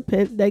 The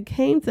serpent that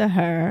came to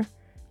her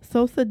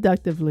so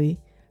seductively,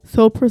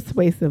 so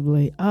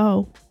persuasively.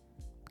 Oh,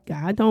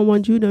 God don't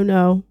want you to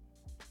know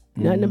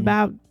nothing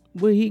about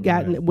what he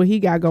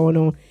got going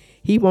on.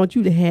 He wants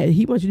you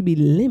to be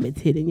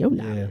limited in your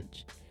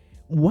knowledge. Yeah.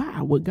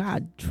 Why would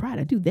God try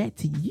to do that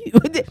to you?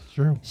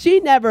 True. She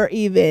never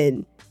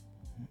even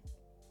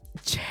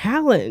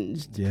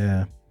challenged.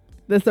 Yeah.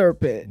 The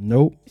serpent.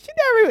 Nope.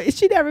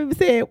 She never even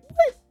said,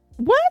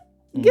 what?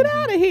 Get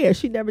out of here.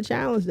 She never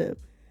challenged him.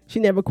 She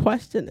never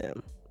questioned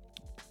him.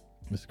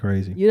 It's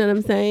crazy. You know what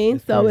I'm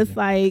saying? It's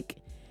like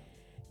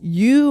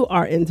you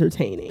are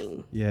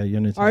entertaining. Yeah, you're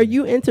entertaining. Are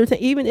you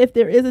entertaining? Even if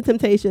there is a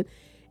temptation,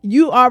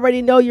 you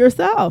already know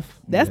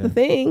yourself. That's the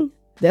thing.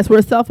 That's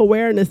where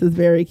self-awareness is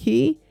very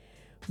key.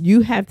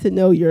 You have to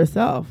know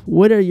yourself.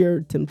 What are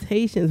your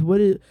temptations? What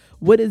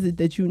is it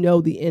that you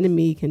know the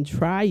enemy can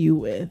try you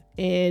with?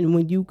 And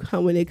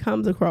when it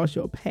comes across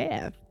your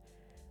path,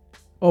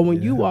 or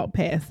when you walk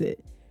past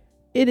it,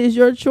 it is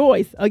your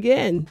choice.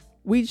 Again,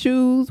 we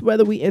choose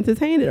whether we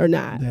entertain it or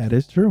not. That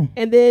is true.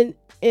 And then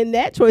in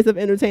that choice of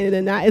entertaining it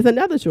or not is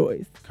another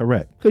choice.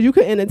 Correct. Because you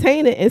could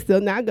entertain it and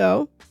still not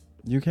go.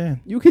 You can.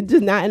 You could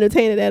just not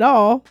entertain it at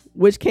all,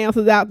 which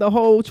cancels out the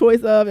whole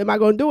choice of am I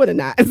going to do it or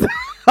not.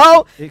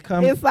 So It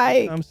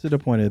comes to the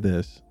point of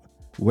this.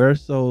 We're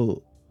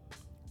so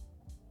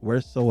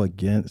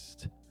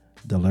against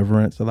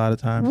deliverance a lot of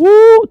times.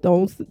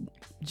 Woo!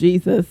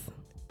 Jesus.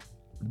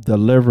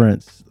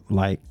 Deliverance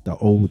like the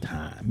old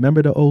time.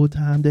 Remember the old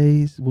time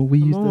days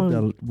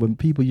when when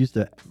people used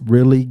to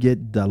really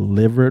get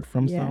delivered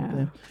from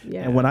something?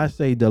 Yeah. And when I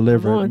say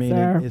delivered,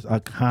 meaning it's a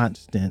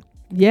constant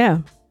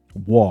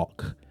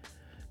walk.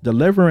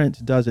 Deliverance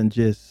doesn't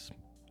just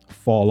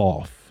fall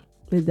off.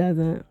 It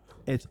doesn't.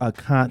 It's a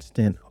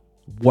constant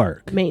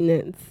work.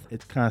 Maintenance.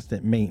 It's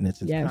constant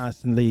maintenance. It's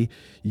constantly,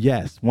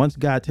 once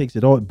God takes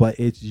it over, but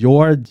it's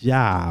your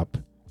job.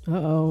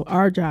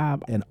 Our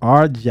job. And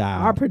our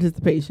job. Our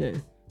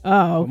participation.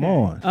 Oh, okay. Come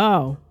on.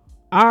 Oh,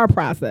 our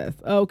process.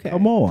 Okay.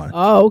 Come on.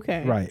 Oh,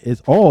 okay. Right.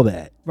 It's all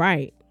that.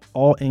 Right.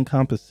 All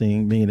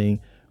encompassing, meaning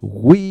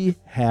we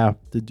have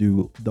to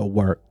do the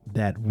work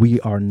that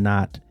we are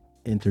not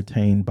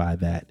entertained by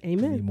that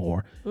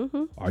anymore.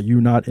 Mm-hmm. Are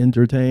you not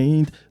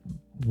entertained?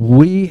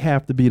 We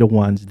have to be the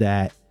ones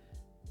that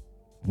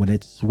when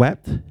it's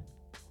swept,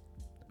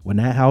 when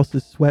that house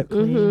is swept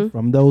clean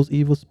from those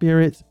evil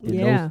spirits and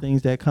those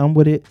things that come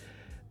with it,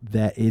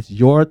 that it's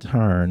your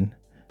turn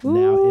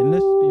now in the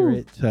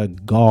spirit to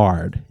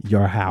guard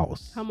your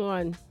house. Come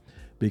on.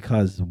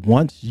 Because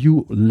once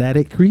you let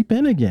it creep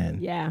in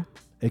again,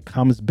 it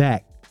comes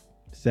back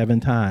 7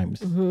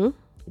 times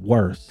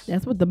worse.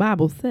 That's what the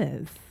Bible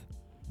says.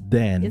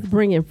 Then it's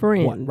bringing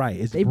friends. Right.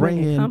 It's they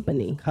bringing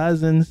company.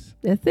 Cousins.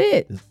 That's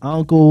it. It's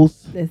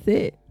uncles. That's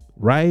it.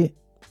 Right.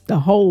 The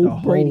whole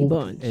Brady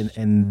bunch.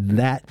 And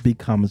that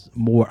becomes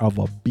more of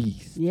a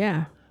beast.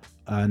 Yeah.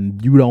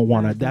 And you don't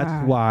want to.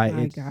 That's why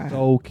it's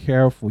so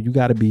careful. You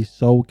got to be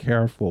so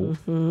careful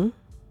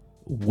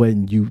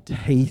when you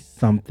taste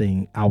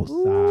something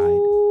outside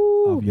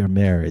of your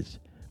marriage.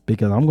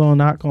 Because I'm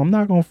not going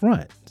to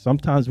front.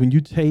 Sometimes when you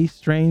taste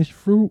strange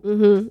fruit,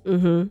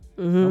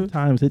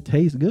 sometimes it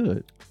tastes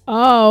good.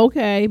 Oh,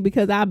 okay.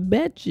 Because I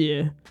bet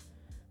you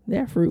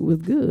that fruit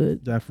was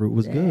good. That fruit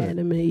was good.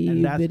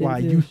 And that's why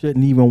you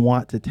shouldn't even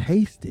want to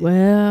taste it.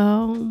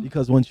 Well.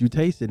 Because once you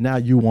taste it, now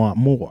you want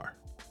more.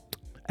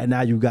 And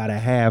now you got to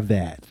have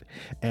that.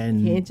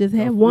 And can't just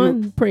have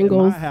one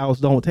Pringles. My house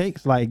don't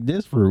taste like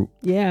this fruit.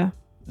 Yeah.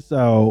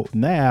 So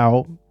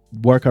now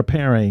we're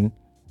comparing.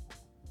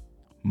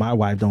 My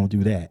wife don't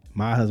do that.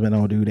 My husband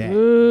don't do that.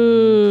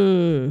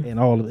 And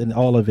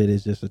all of it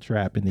is just a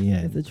trap in the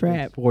end. It's a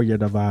trap. It's for your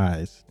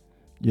demise,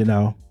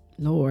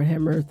 Lord have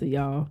mercy,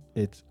 y'all.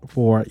 It's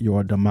for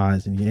your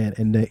demise in the end.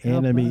 And the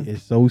enemy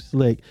is so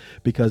slick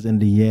because in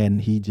the end,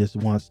 he just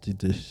wants to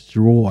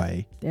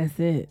destroy. That's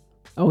it.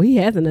 Oh, he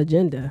has an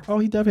agenda. Oh,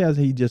 he definitely has.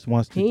 He just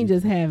wants to He ain't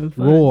just having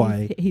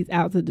fun. He's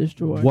out to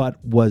destroy what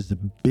was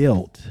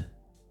built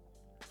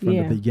from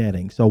the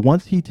beginning. So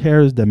once he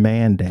tears the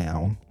man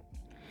down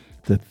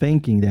to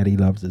thinking that he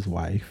loves his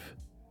wife,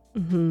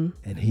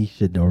 and he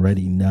should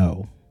already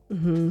know,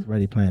 he's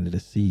already planted a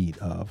seed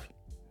of,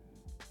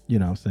 you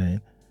know what I'm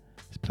saying?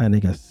 He's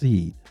planting a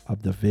seed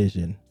of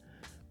division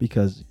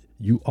because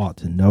you ought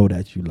to know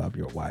that you love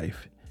your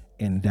wife.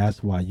 And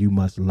that's why you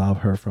must love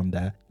her from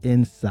the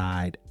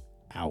inside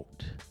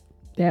out.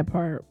 That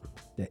part.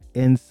 The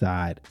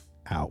inside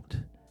out.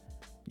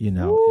 And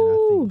I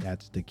think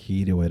that's the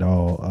key to it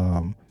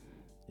all.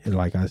 And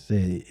like I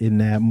said, in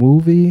that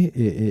movie,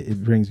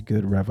 it brings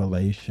good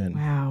revelation.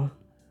 Wow.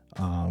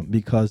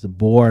 Because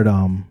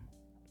boredom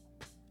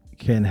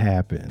can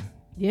happen.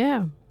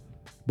 Yeah.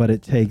 But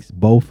it takes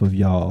both of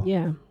y'all.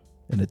 Yeah.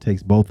 And it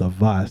takes both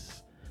of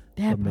us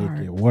to make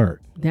it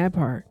work. That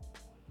part.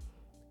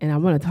 And I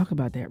want to talk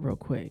about that real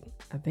quick.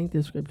 I think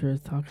this scripture is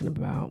talking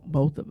about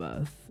both of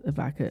us. If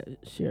I could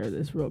share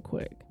this real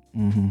quick.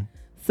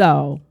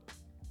 So,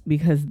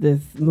 because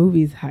this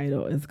movie's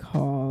title is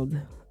called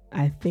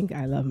I Think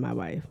I Love My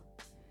Wife.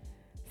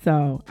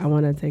 So, I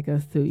want to take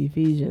us to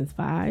Ephesians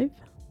 5.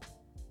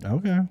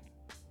 Okay.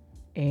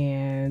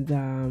 And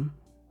I'm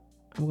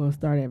going to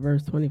start at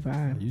verse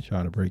 25. You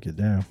try to break it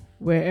down.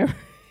 Wherever.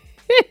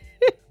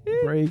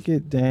 Break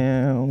it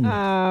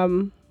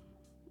down.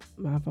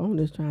 My phone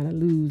is trying to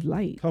lose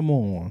light. Come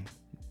on.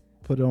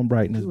 Put it on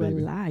brightness,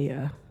 baby. You a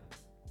liar.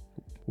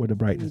 Where the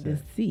brightness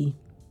at? See.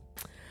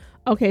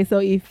 Okay, so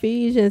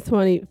Ephesians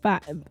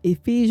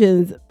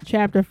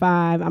chapter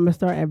 5, I'm going to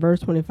start at verse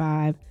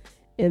 25.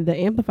 In the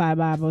Amplified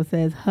Bible, it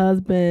says,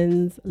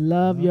 husbands,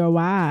 love your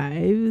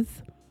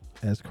wives.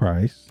 As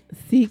Christ.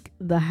 Seek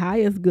the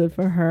highest good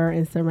for her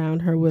and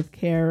surround her with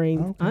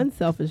caring,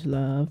 unselfish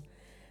love,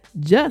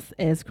 just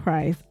as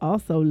Christ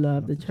also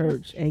loved the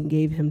church and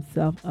gave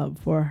himself up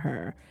for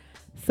her,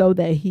 so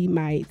that he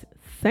might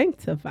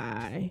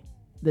sanctify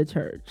the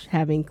church,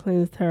 having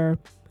cleansed her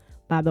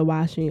by the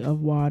washing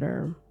of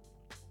water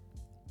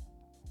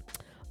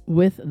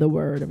with the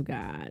word of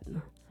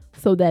God,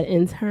 so that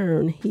in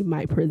turn he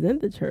might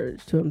present the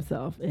church to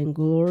himself in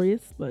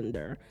glorious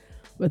splendor,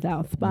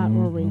 without spot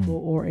or wrinkle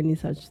or any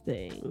such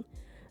thing,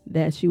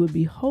 that she would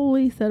be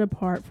wholly set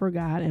apart for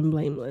God and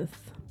blameless.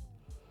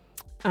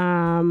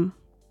 And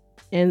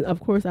of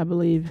course, I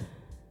believe,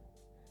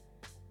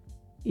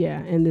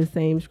 in the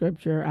same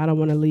scripture, I don't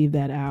want to leave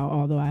that out,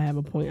 although I have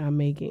a point I'm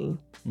making.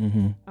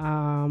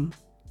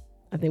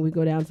 I think we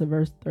go down to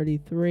verse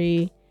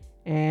 33,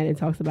 and it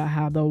talks about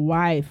how the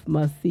wife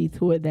must see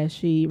to it that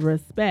she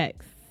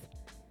respects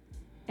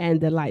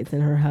and delights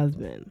in her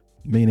husband.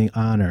 Meaning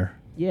honor.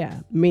 Yeah,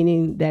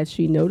 meaning that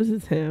she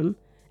notices him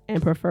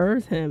and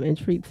prefers him and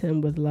treats him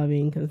with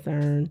loving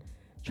concern,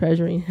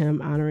 treasuring him,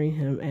 honoring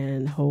him,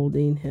 and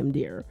holding him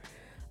dear.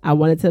 I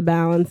wanted to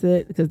balance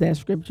it because that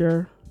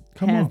scripture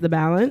has the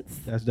balance.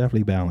 That's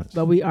definitely balanced.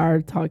 But we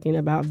are talking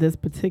about this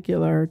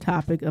particular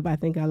topic of I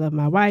think I love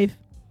my wife.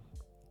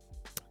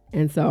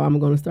 And so I'm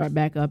going to start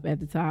back up at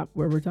the top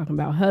where we're talking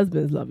about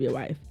husbands love your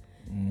wife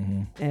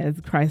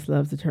as Christ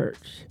loves the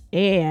church.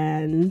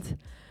 And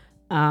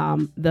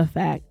the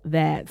fact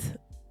that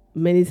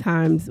many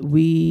times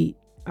we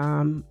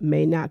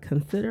may not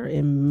consider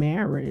in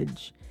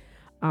marriage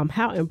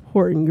how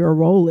important your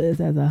role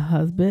is as a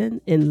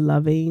husband in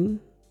loving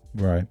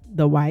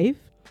the wife.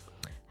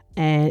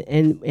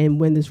 And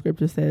when the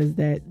scripture says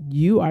that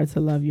you are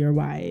to love your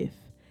wife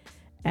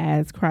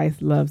as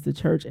Christ loves the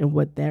church, and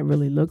what that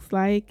really looks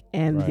like,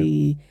 and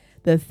the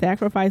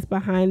sacrifice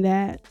behind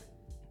that,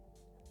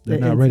 the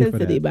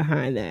intensity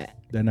behind that.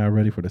 They're not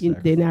ready for the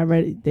sacrifice.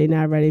 They're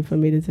not ready for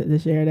me to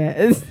share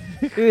that.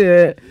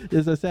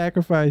 It's a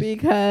sacrifice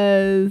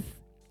because,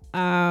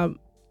 as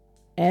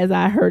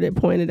I heard it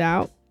pointed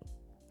out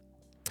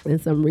in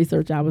some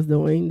research I was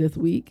doing this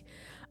week,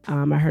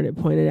 I heard it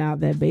pointed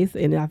out that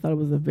basically, and I thought it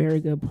was a very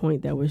good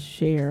point that was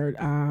shared,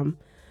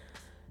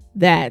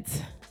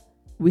 that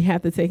we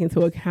have to take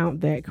into account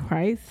that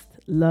Christ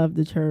loved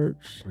the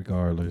church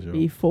regardless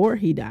before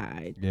he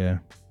died. Yeah,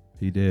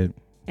 he did.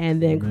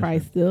 And then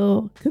Christ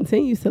still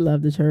continues to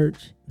love the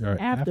church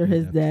after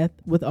his death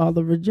with all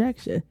the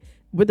rejection,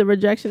 with the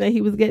rejection that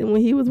he was getting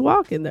when he was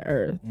walking the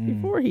earth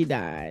before he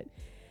died.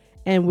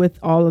 And with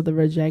all of the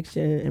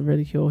rejection and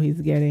ridicule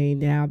he's getting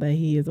now that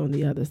he is on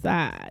the other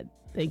side.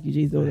 Thank you,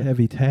 Jesus. It's a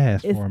heavy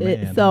task for a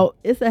man. So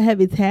it's a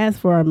heavy task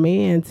for a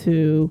man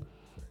to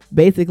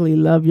basically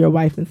love your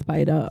wife in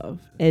spite of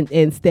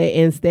and stay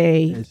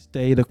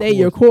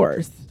your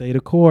course. Stay the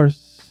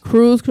course.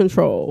 Cruise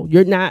control.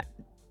 You're not,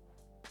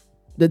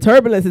 the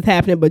turbulence is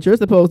happening, but you're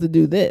supposed to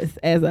do this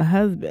as a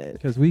husband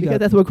because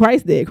that's what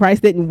Christ did.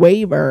 Christ didn't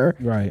waver.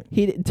 Right.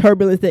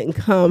 Turbulence didn't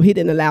come. He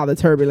didn't allow the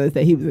turbulence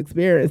that he was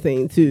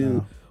experiencing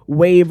to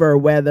waver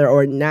whether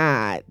or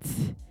not,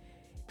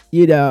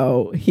 he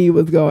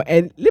was going.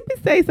 And let me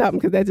say something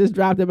because that just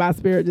dropped in my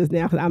spirit just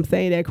now, because I'm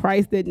saying that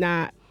Christ did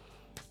not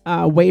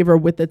waver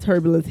with the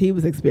turbulence he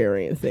was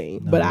experiencing.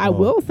 But I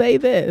will say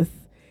this,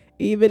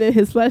 even in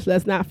his flesh,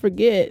 let's not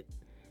forget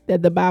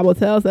that the Bible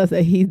tells us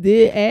that he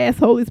did ask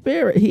Holy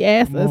Spirit. He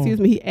asked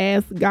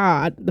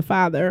God, the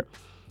Father,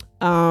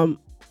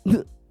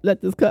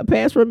 let this cup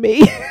pass from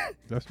me.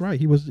 That's right.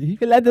 He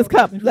let this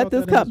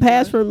cup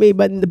pass from me,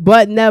 but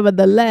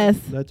nevertheless,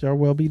 let your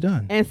will be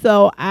done. And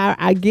so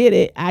I get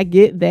it. I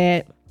get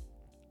that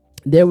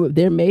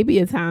there may be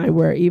a time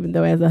where, even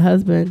though as a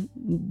husband,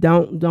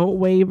 don't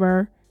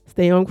waver,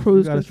 stay on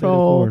cruise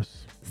control,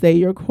 stay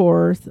your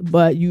course,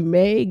 but you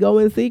may go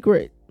in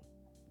secret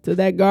to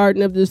that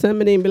Garden of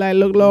Gethsemane and be like,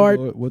 look,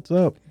 Lord, what's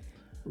up?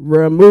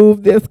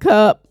 Remove this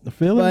cup. The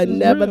feelings but is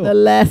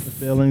nevertheless, real.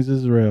 The feelings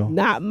is real.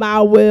 Not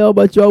my will,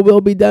 but your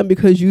will be done,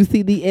 because you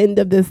see the end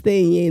of this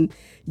thing, and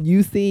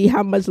you see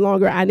how much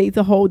longer I need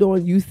to hold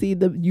on. You see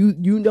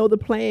you know the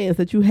plans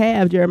that you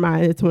have,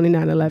 Jeremiah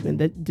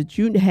 29:11, that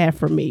you have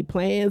for me.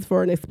 Plans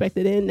for an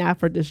expected end, not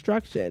for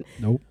destruction.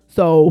 Nope.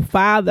 So,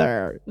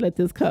 Father, let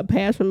this cup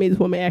pass from me. This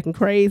woman acting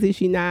crazy.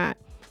 She's not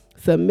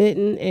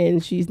submitting,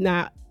 and she's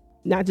not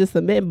just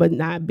submitting, but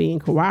not being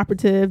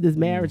cooperative. This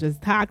marriage is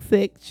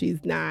toxic.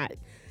 She's not,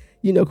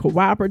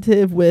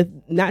 cooperative with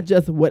not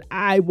just what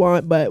I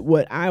want, but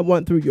what I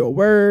want through your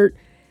word.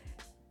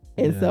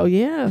 And so,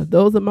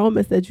 those are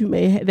moments that you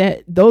may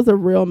have, those are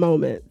real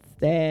moments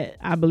that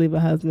I believe a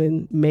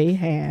husband may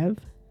have.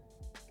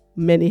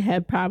 Many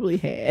have probably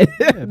had.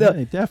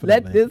 Many, definitely.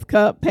 Let this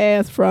cup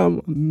pass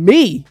from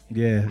me.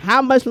 Yeah.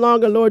 How much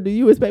longer, Lord, do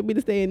you expect me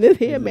to stay in this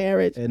here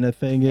marriage? And the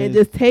thing is, and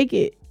just take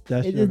it.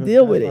 Just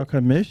deal with it. Our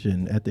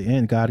commission at the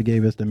end, God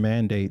gave us the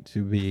mandate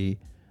to be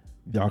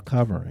our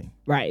covering.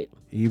 Right.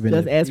 Even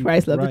just as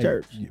Christ loved the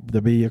church.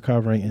 To be your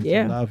covering and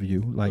to love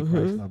you like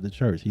Christ loved the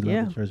church. He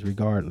loved the church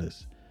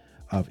regardless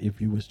of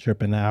if you was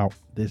tripping out,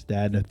 this,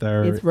 that, and the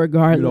third. It's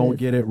regardless. You don't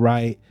get it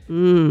right.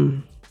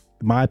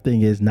 My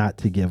thing is not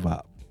to give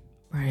up.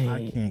 Right.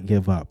 I can't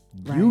give up.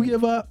 Right. You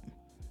give up,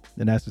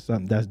 then that's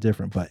something that's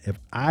different. But if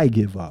I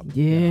give up, I'm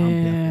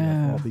definitely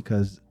at fault,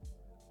 because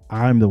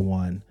I'm the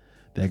one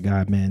that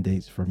God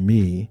mandates for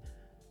me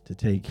to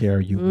take care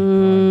of you.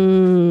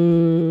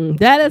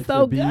 That is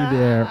so good. To be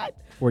there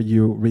for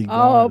you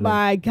regardless. Oh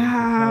my God.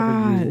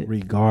 To cover you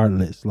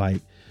regardless.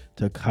 Like,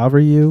 to cover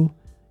you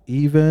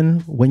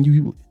even when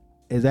you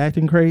is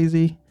acting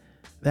crazy,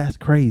 that's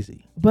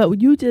crazy.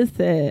 But you just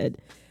said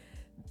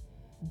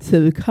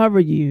to cover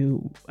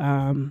you,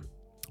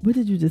 what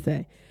did you just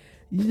say?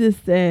 You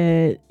just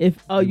said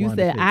you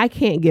said I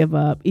can't give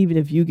up even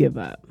if you give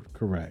up.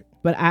 Correct.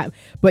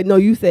 But no,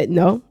 you said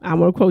no. I'm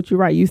gonna quote you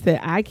right. You said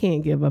I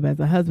can't give up as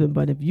a husband,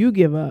 but if you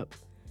give up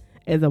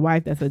as a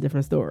wife, that's a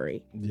different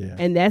story. Yeah.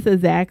 And that's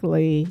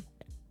exactly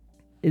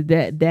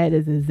that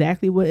is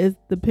exactly what is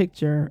the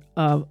picture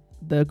of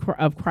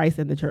Christ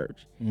and the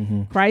church.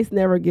 Mm-hmm. Christ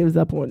never gives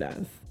up on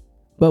us,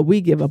 but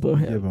we give up on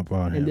him.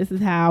 And this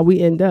is how we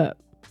end up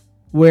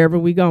wherever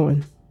we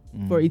going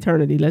for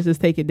eternity. Let's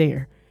just take it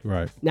there.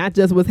 Right. Not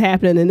just what's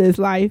happening in this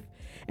life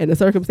and the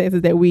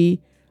circumstances that we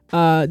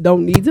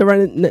don't need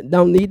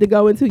to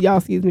go into. Y'all,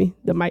 excuse me,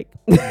 the mic.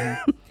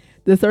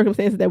 The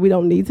circumstances that we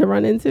don't need to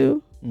run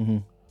into. Mm-hmm.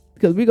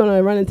 Because we're going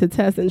to run into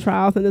tests and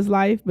trials in this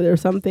life, but there are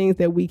some things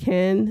that we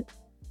can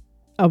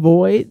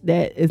avoid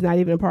that is not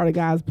even a part of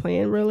God's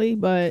plan, really,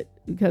 but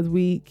because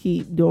we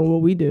keep doing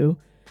what we do.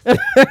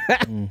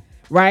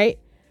 Right?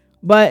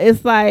 But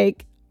it's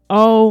like,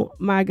 oh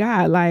my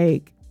God,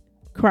 like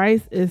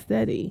Christ is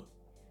steady.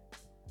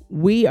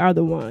 We are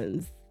the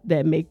ones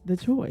that make the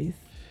choice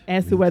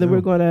as to whether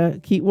we're going to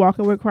keep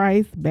walking with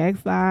Christ,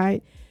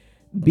 backslide,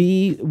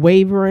 be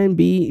wavering,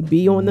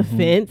 be on the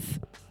fence.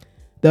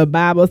 The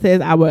Bible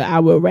says, I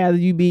would rather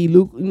you be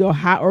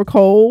hot or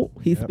cold.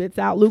 He spits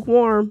out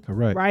lukewarm.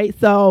 Correct. Right?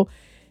 So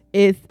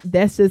I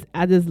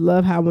just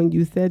love how when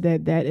you said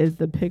that is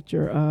the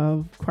picture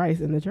of Christ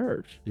in the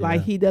church. Yeah.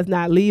 Like he does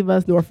not leave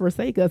us nor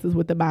forsake us is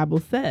what the Bible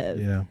says.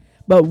 Yeah.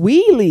 But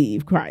we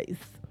leave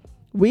Christ.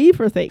 We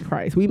forsake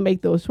Christ. We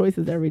make those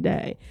choices every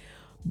day.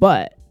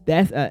 But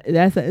that's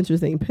an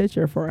interesting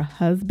picture for a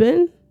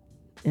husband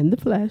in the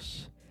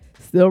flesh,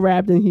 still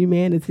wrapped in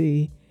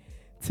humanity,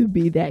 to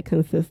be that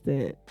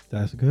consistent.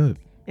 That's good.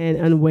 And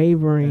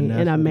unwavering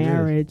in a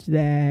marriage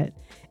I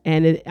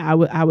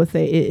would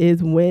say it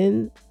is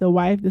when the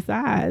wife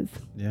decides,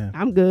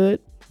 I'm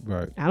good.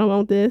 Right. I don't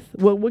want this.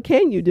 What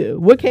can you do?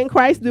 What can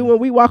Christ do when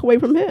we walk away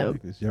from him?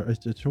 It's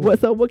the choice.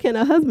 So what can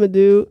a husband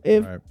do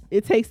if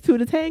it takes two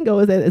to tango?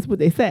 Is what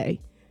they say.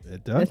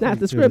 It does. It's not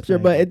the scripture,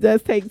 but it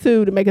does take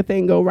two to make a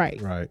thing go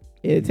right. Right.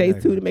 It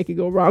takes two to make it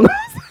go wrong.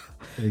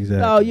 Exactly.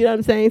 So you know what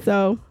I'm saying?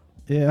 So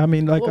yeah, I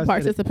mean, like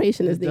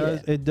participation is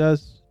needed. It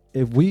does.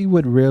 If we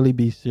would really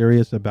be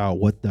serious about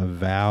what the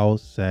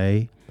vows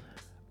say,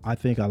 I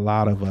think a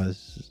lot of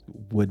us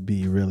would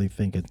be really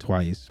thinking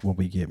twice when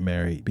we get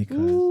married,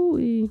 because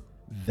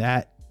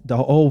the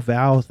whole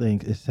vows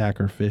thing is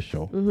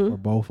sacrificial for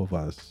both of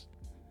us.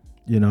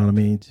 You know what I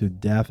mean? To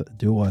death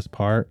do us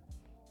part,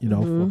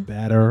 for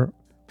better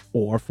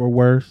or for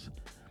worse.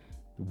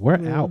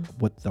 We're out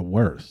with the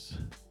worse.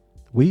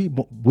 We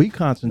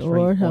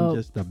concentrate on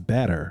just the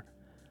better.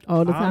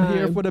 All the time. I'm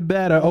here for the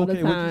better.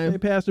 Okay, what you say,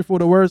 Pastor, for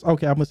the worse?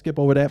 Okay, I'm going to skip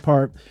over that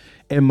part.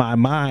 In my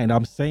mind,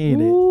 I'm saying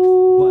it.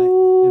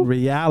 But in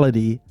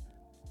reality,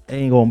 it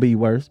ain't going to be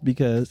worse,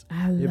 because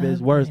if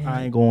it's worse,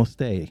 I ain't going to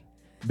stay.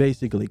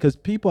 Basically, because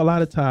people a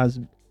lot of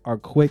times are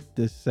quick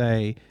to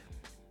say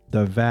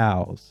the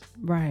vows.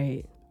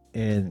 Right.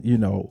 And,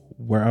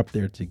 we're up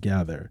there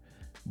together.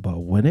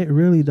 But when it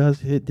really does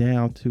hit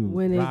down to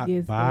rock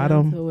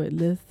bottom, down to it,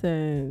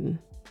 listen.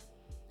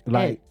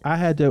 Like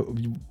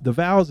the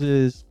vows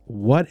is,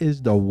 what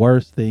is the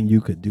worst thing you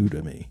could do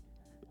to me?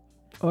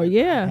 Oh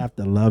yeah. I have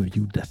to love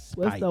you despite.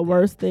 What's the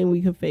worst thing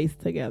we could face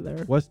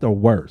together? What's the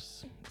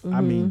worst?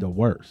 I mean the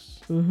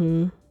worst.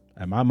 And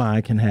my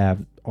mind can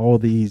have all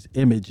these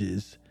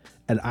images,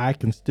 and I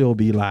can still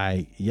be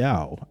like,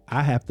 yo,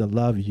 I have to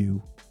love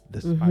you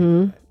despite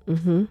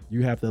that.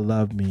 You have to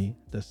love me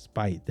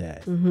despite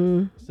that.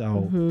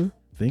 So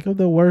think of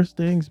the worst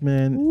things,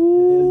 man.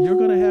 Ooh. You're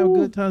going to have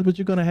good times, but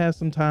you're going to have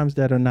some times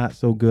that are not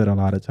so good a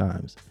lot of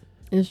times.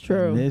 It's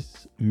true. And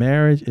this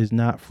marriage is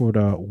not for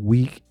the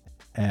weak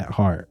at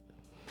heart.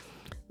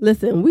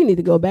 Listen, we need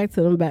to go back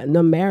to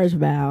them marriage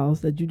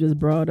vows that you just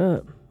brought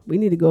up. We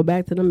need to go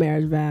back to the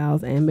marriage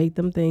vows and make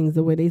them things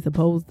the way they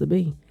supposed to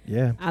be.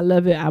 Yeah. I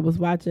love it. I was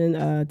watching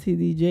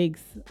TD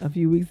Jakes a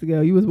few weeks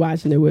ago. You was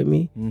watching it with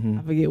me.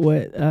 I forget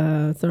what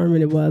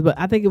sermon it was, but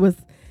I think it was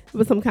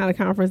some kind of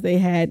conference they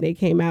had. They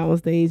came out on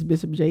stage,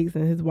 Bishop Jakes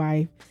and his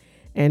wife,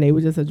 and they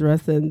were just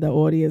addressing the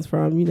audience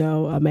from,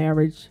 a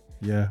marriage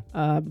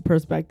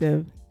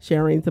perspective,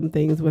 sharing some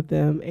things with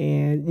them.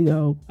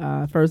 And,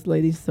 First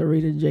Lady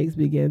Sarita Jakes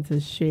began to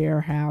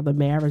share how the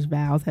marriage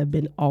vows have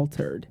been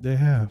altered. They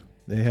have.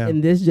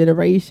 In this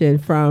generation,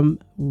 from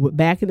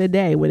back in the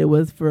day when it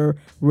was for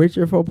rich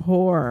or for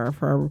poor,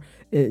 for,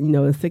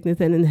 in sickness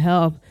and in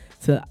health,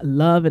 to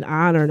love and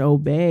honor and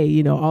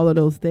obey, all of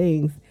those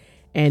things.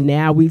 And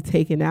now we've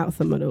taken out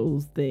some of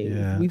those things.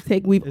 Yeah.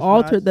 We've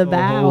altered the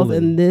vows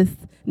in this.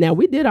 Now,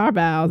 we did our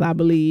vows, I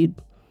believe,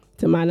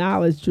 to my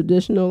knowledge,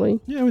 traditionally.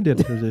 Yeah, we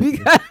did traditionally.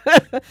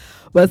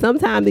 But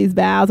sometimes these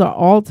vows are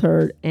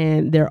altered,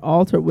 and they're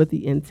altered with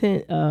the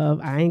intent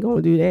of, I ain't going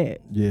to do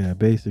that. Yeah,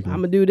 basically. I'm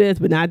going to do this,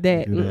 but not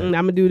that. I'm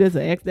going to do this or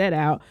X that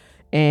out.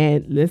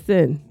 And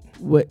listen,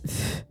 what?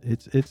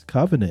 It's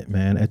covenant,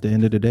 man. At the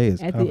end of the day,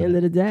 it's covenant. At the end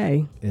of the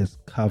day. It's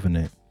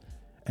covenant.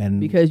 And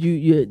because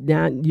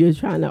you're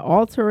trying to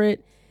alter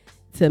it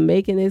to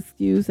make an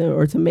excuse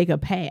or to make a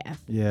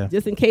path. Yeah.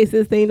 Just in case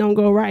this thing don't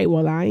go right.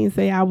 Well, I ain't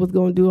say I was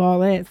going to do all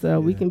that, so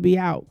we can be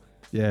out.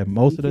 Yeah.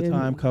 Most of the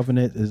time,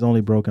 covenant is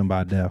only broken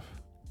by death.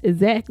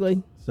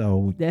 Exactly.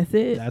 So that's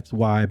it. That's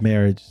why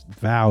marriage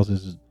vows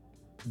is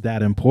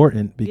that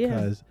important,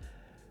 because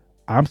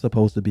I'm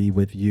supposed to be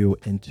with you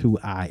until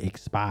I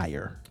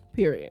expire.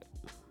 Period.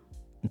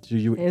 Until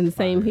you and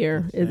expire. same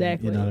here.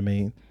 Exactly. You know what I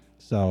mean?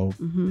 So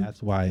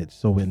that's why it's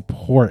so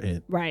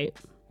important, right,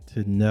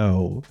 to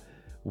know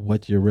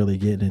what you're really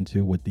getting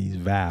into with these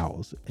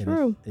vows. And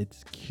True.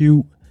 It's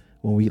cute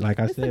when we, like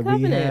I said,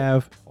 we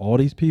have all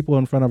these people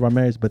in front of our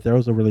marriage, but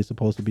those are really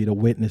supposed to be the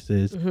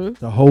witnesses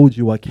to hold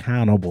you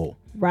accountable.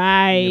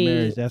 Right. In your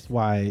marriage. That's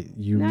why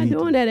you not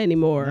doing that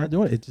anymore. Not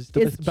doing it.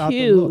 It's about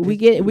cute. the look.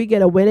 We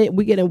get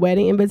a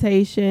wedding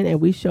invitation,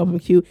 and we show them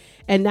cute.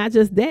 And not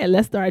just that.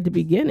 Let's start at the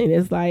beginning.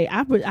 It's like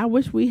I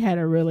wish we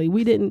had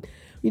we didn't.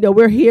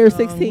 We're here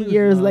 16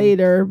 years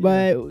later,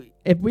 but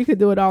if we could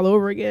do it all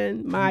over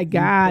again, my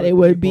God, it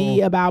would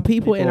be about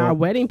people in our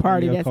wedding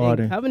party that's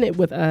in covenant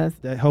with us,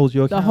 that holds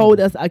you accountable. To hold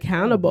us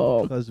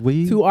accountable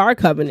to our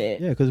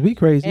covenant. Yeah, because we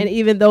crazy, and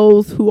even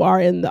those who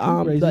are in the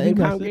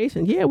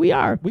congregation, we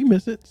are. We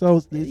miss it. So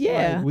it's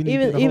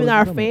even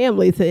our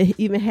family, to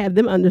even have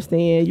them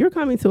understand you're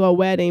coming to a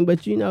wedding,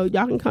 but y'all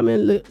can come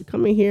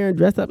in here and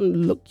dress up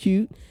and look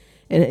cute,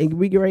 and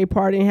we get ready to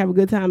party and have a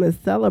good time and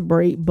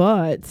celebrate,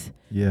 but.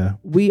 Yeah,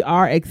 we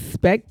are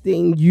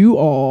expecting you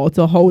all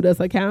to hold us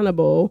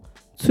accountable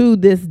to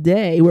this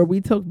day where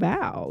we took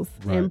vows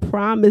and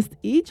promised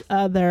each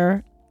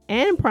other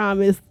and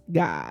promised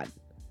God.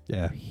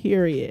 Yeah.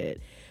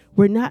 Period.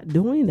 We're not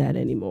doing that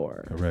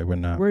anymore. Correct.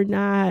 We're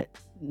not.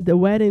 The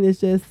wedding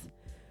is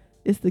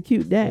it's the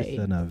cute day.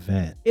 It's an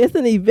event. It's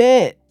an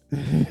event.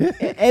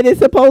 And it's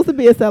supposed to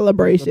be a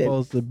celebration. It's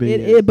supposed to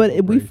be.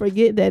 But we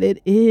forget that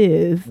it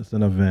is. It's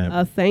an event.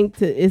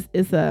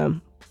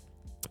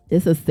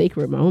 It's a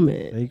sacred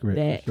moment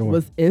that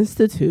was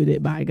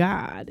instituted by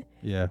God.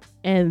 Yeah.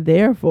 And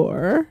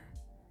therefore,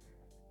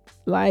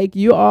 like,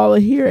 you all are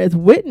here as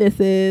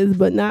witnesses,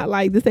 but not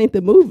like this ain't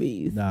the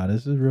movies. Nah,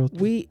 this is real.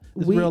 This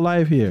is real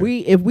life here.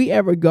 If we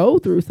ever go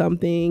through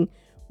something,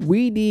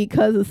 we need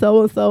cousin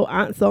so-and-so,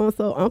 aunt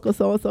so-and-so, uncle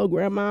so-and-so,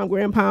 grandma,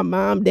 grandpa,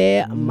 mom,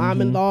 dad,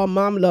 mom-in-law,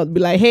 mom-in-law, be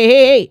like,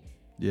 hey.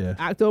 Yeah.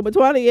 October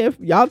 20th,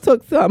 y'all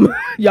took some.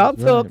 Y'all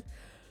took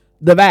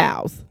the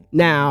vows.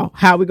 Now,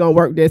 how we gonna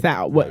work this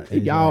out?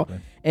 Y'all,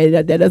 and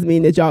that doesn't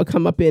mean that y'all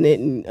come up in it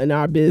and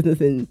our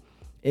business and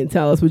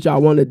tell us what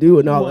y'all want to do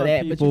and all of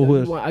that. But you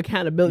want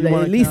accountability,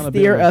 at least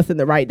steer us in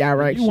the right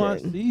direction. You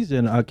want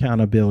seasoned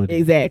accountability,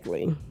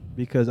 exactly.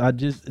 Because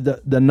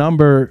the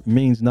number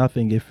means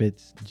nothing if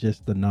it's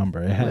just the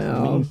number. It has to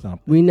mean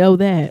something. We know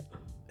that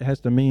it has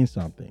to mean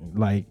something.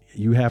 Like,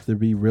 you have to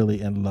be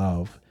really in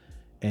love,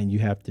 and you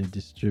have to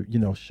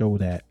show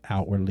that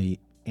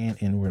outwardly and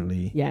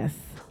inwardly. Yes.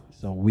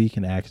 So we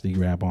can actually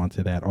grab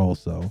onto that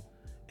also,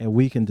 and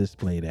we can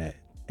display that,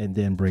 and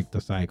then break the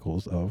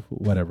cycles of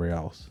whatever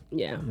else.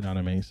 Yeah. You know what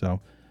I mean?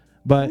 So,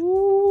 but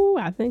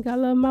I think I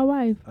love my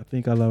wife.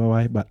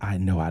 But I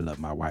know I love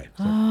my wife.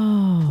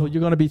 So you're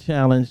going to be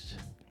challenged.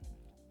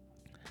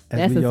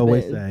 As we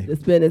always say. The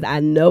spin is I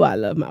know I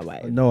love my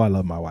wife. I know I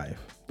love my wife.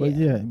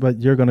 But but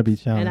you're going to be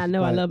challenged. And I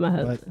know I love my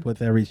husband. But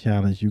with every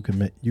challenge, you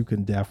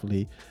can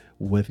definitely,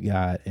 with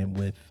God and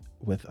with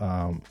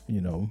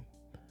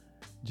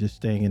just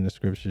staying in the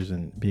scriptures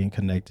and being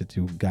connected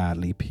to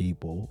godly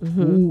people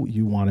who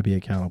you want to be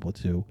accountable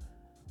to,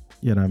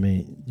 you know what I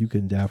mean? You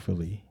can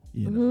definitely,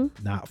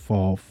 not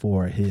fall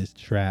for his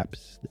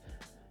traps.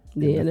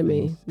 The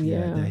enemy.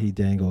 That he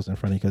dangles in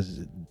front of you,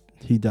 because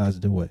he does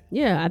do it.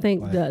 Yeah, I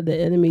think the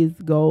enemy's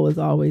goal is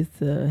always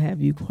to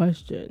have you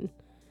question.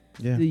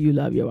 Yeah. Do you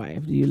love your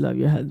wife? Do you love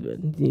your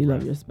husband? Do you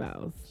love your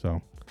spouse?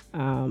 So,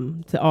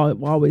 to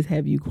always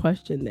have you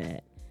question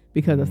that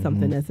because of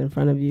something that's in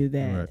front of you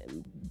that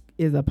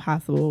is a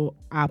possible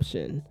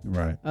option,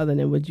 other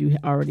than what you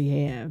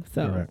already have.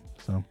 So,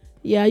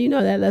 yeah,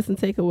 that lesson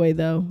takeaway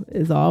though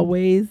is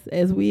always,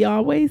 as we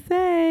always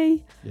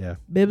say,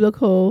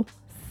 biblical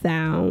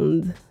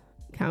sound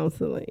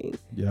counseling.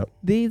 Yep.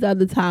 These are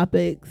the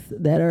topics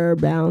that are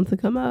bound to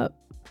come up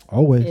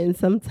always in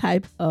some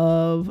type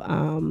of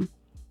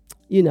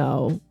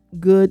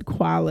good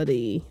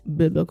quality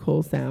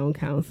biblical sound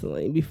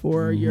counseling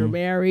before you're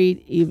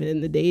married, even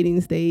in the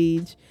dating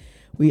stage.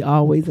 We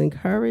always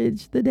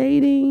encourage the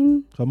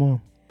dating. Come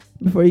on.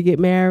 Before you get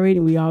married,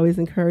 and we always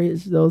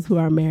encourage those who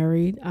are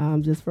married,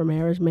 just for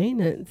marriage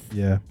maintenance.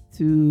 Yeah.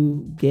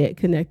 To get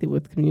connected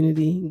with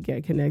community,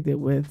 get connected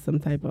with some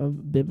type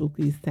of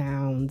biblically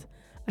sound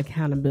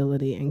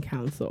accountability and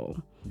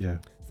counsel. Yeah.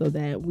 So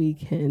that we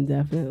can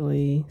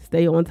definitely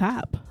stay on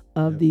top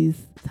of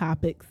these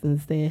topics and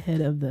stay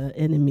ahead of the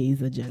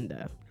enemy's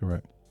agenda.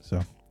 Correct.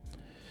 So,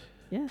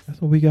 yes,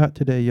 that's what we got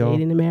today, y'all.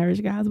 Dating the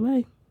marriage God's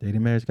way.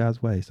 Dating marriage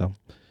God's way. So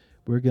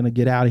we're going to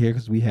get out of here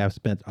because we have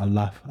spent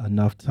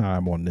enough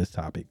time on this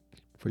topic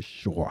for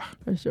sure.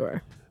 For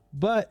sure.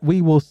 But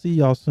we will see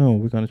y'all soon.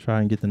 We're going to try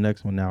and get the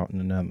next one out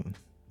in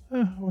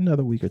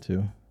another week or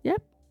two.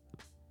 Yep.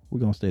 we're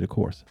going to stay the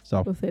course.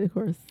 So We'll stay the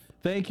course.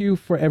 Thank you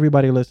for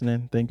everybody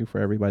listening. Thank you for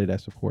everybody that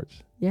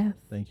supports. Yes.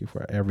 Thank you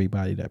for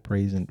everybody that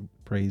prays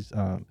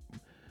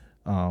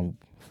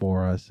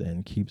for us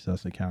and keeps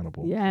us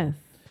accountable. Yes.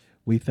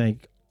 We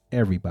thank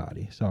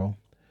everybody. So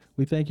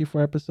we thank you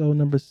for episode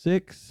number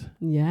 6.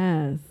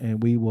 Yes.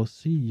 And we will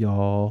see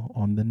y'all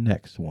on the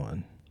next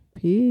one.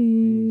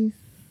 Peace.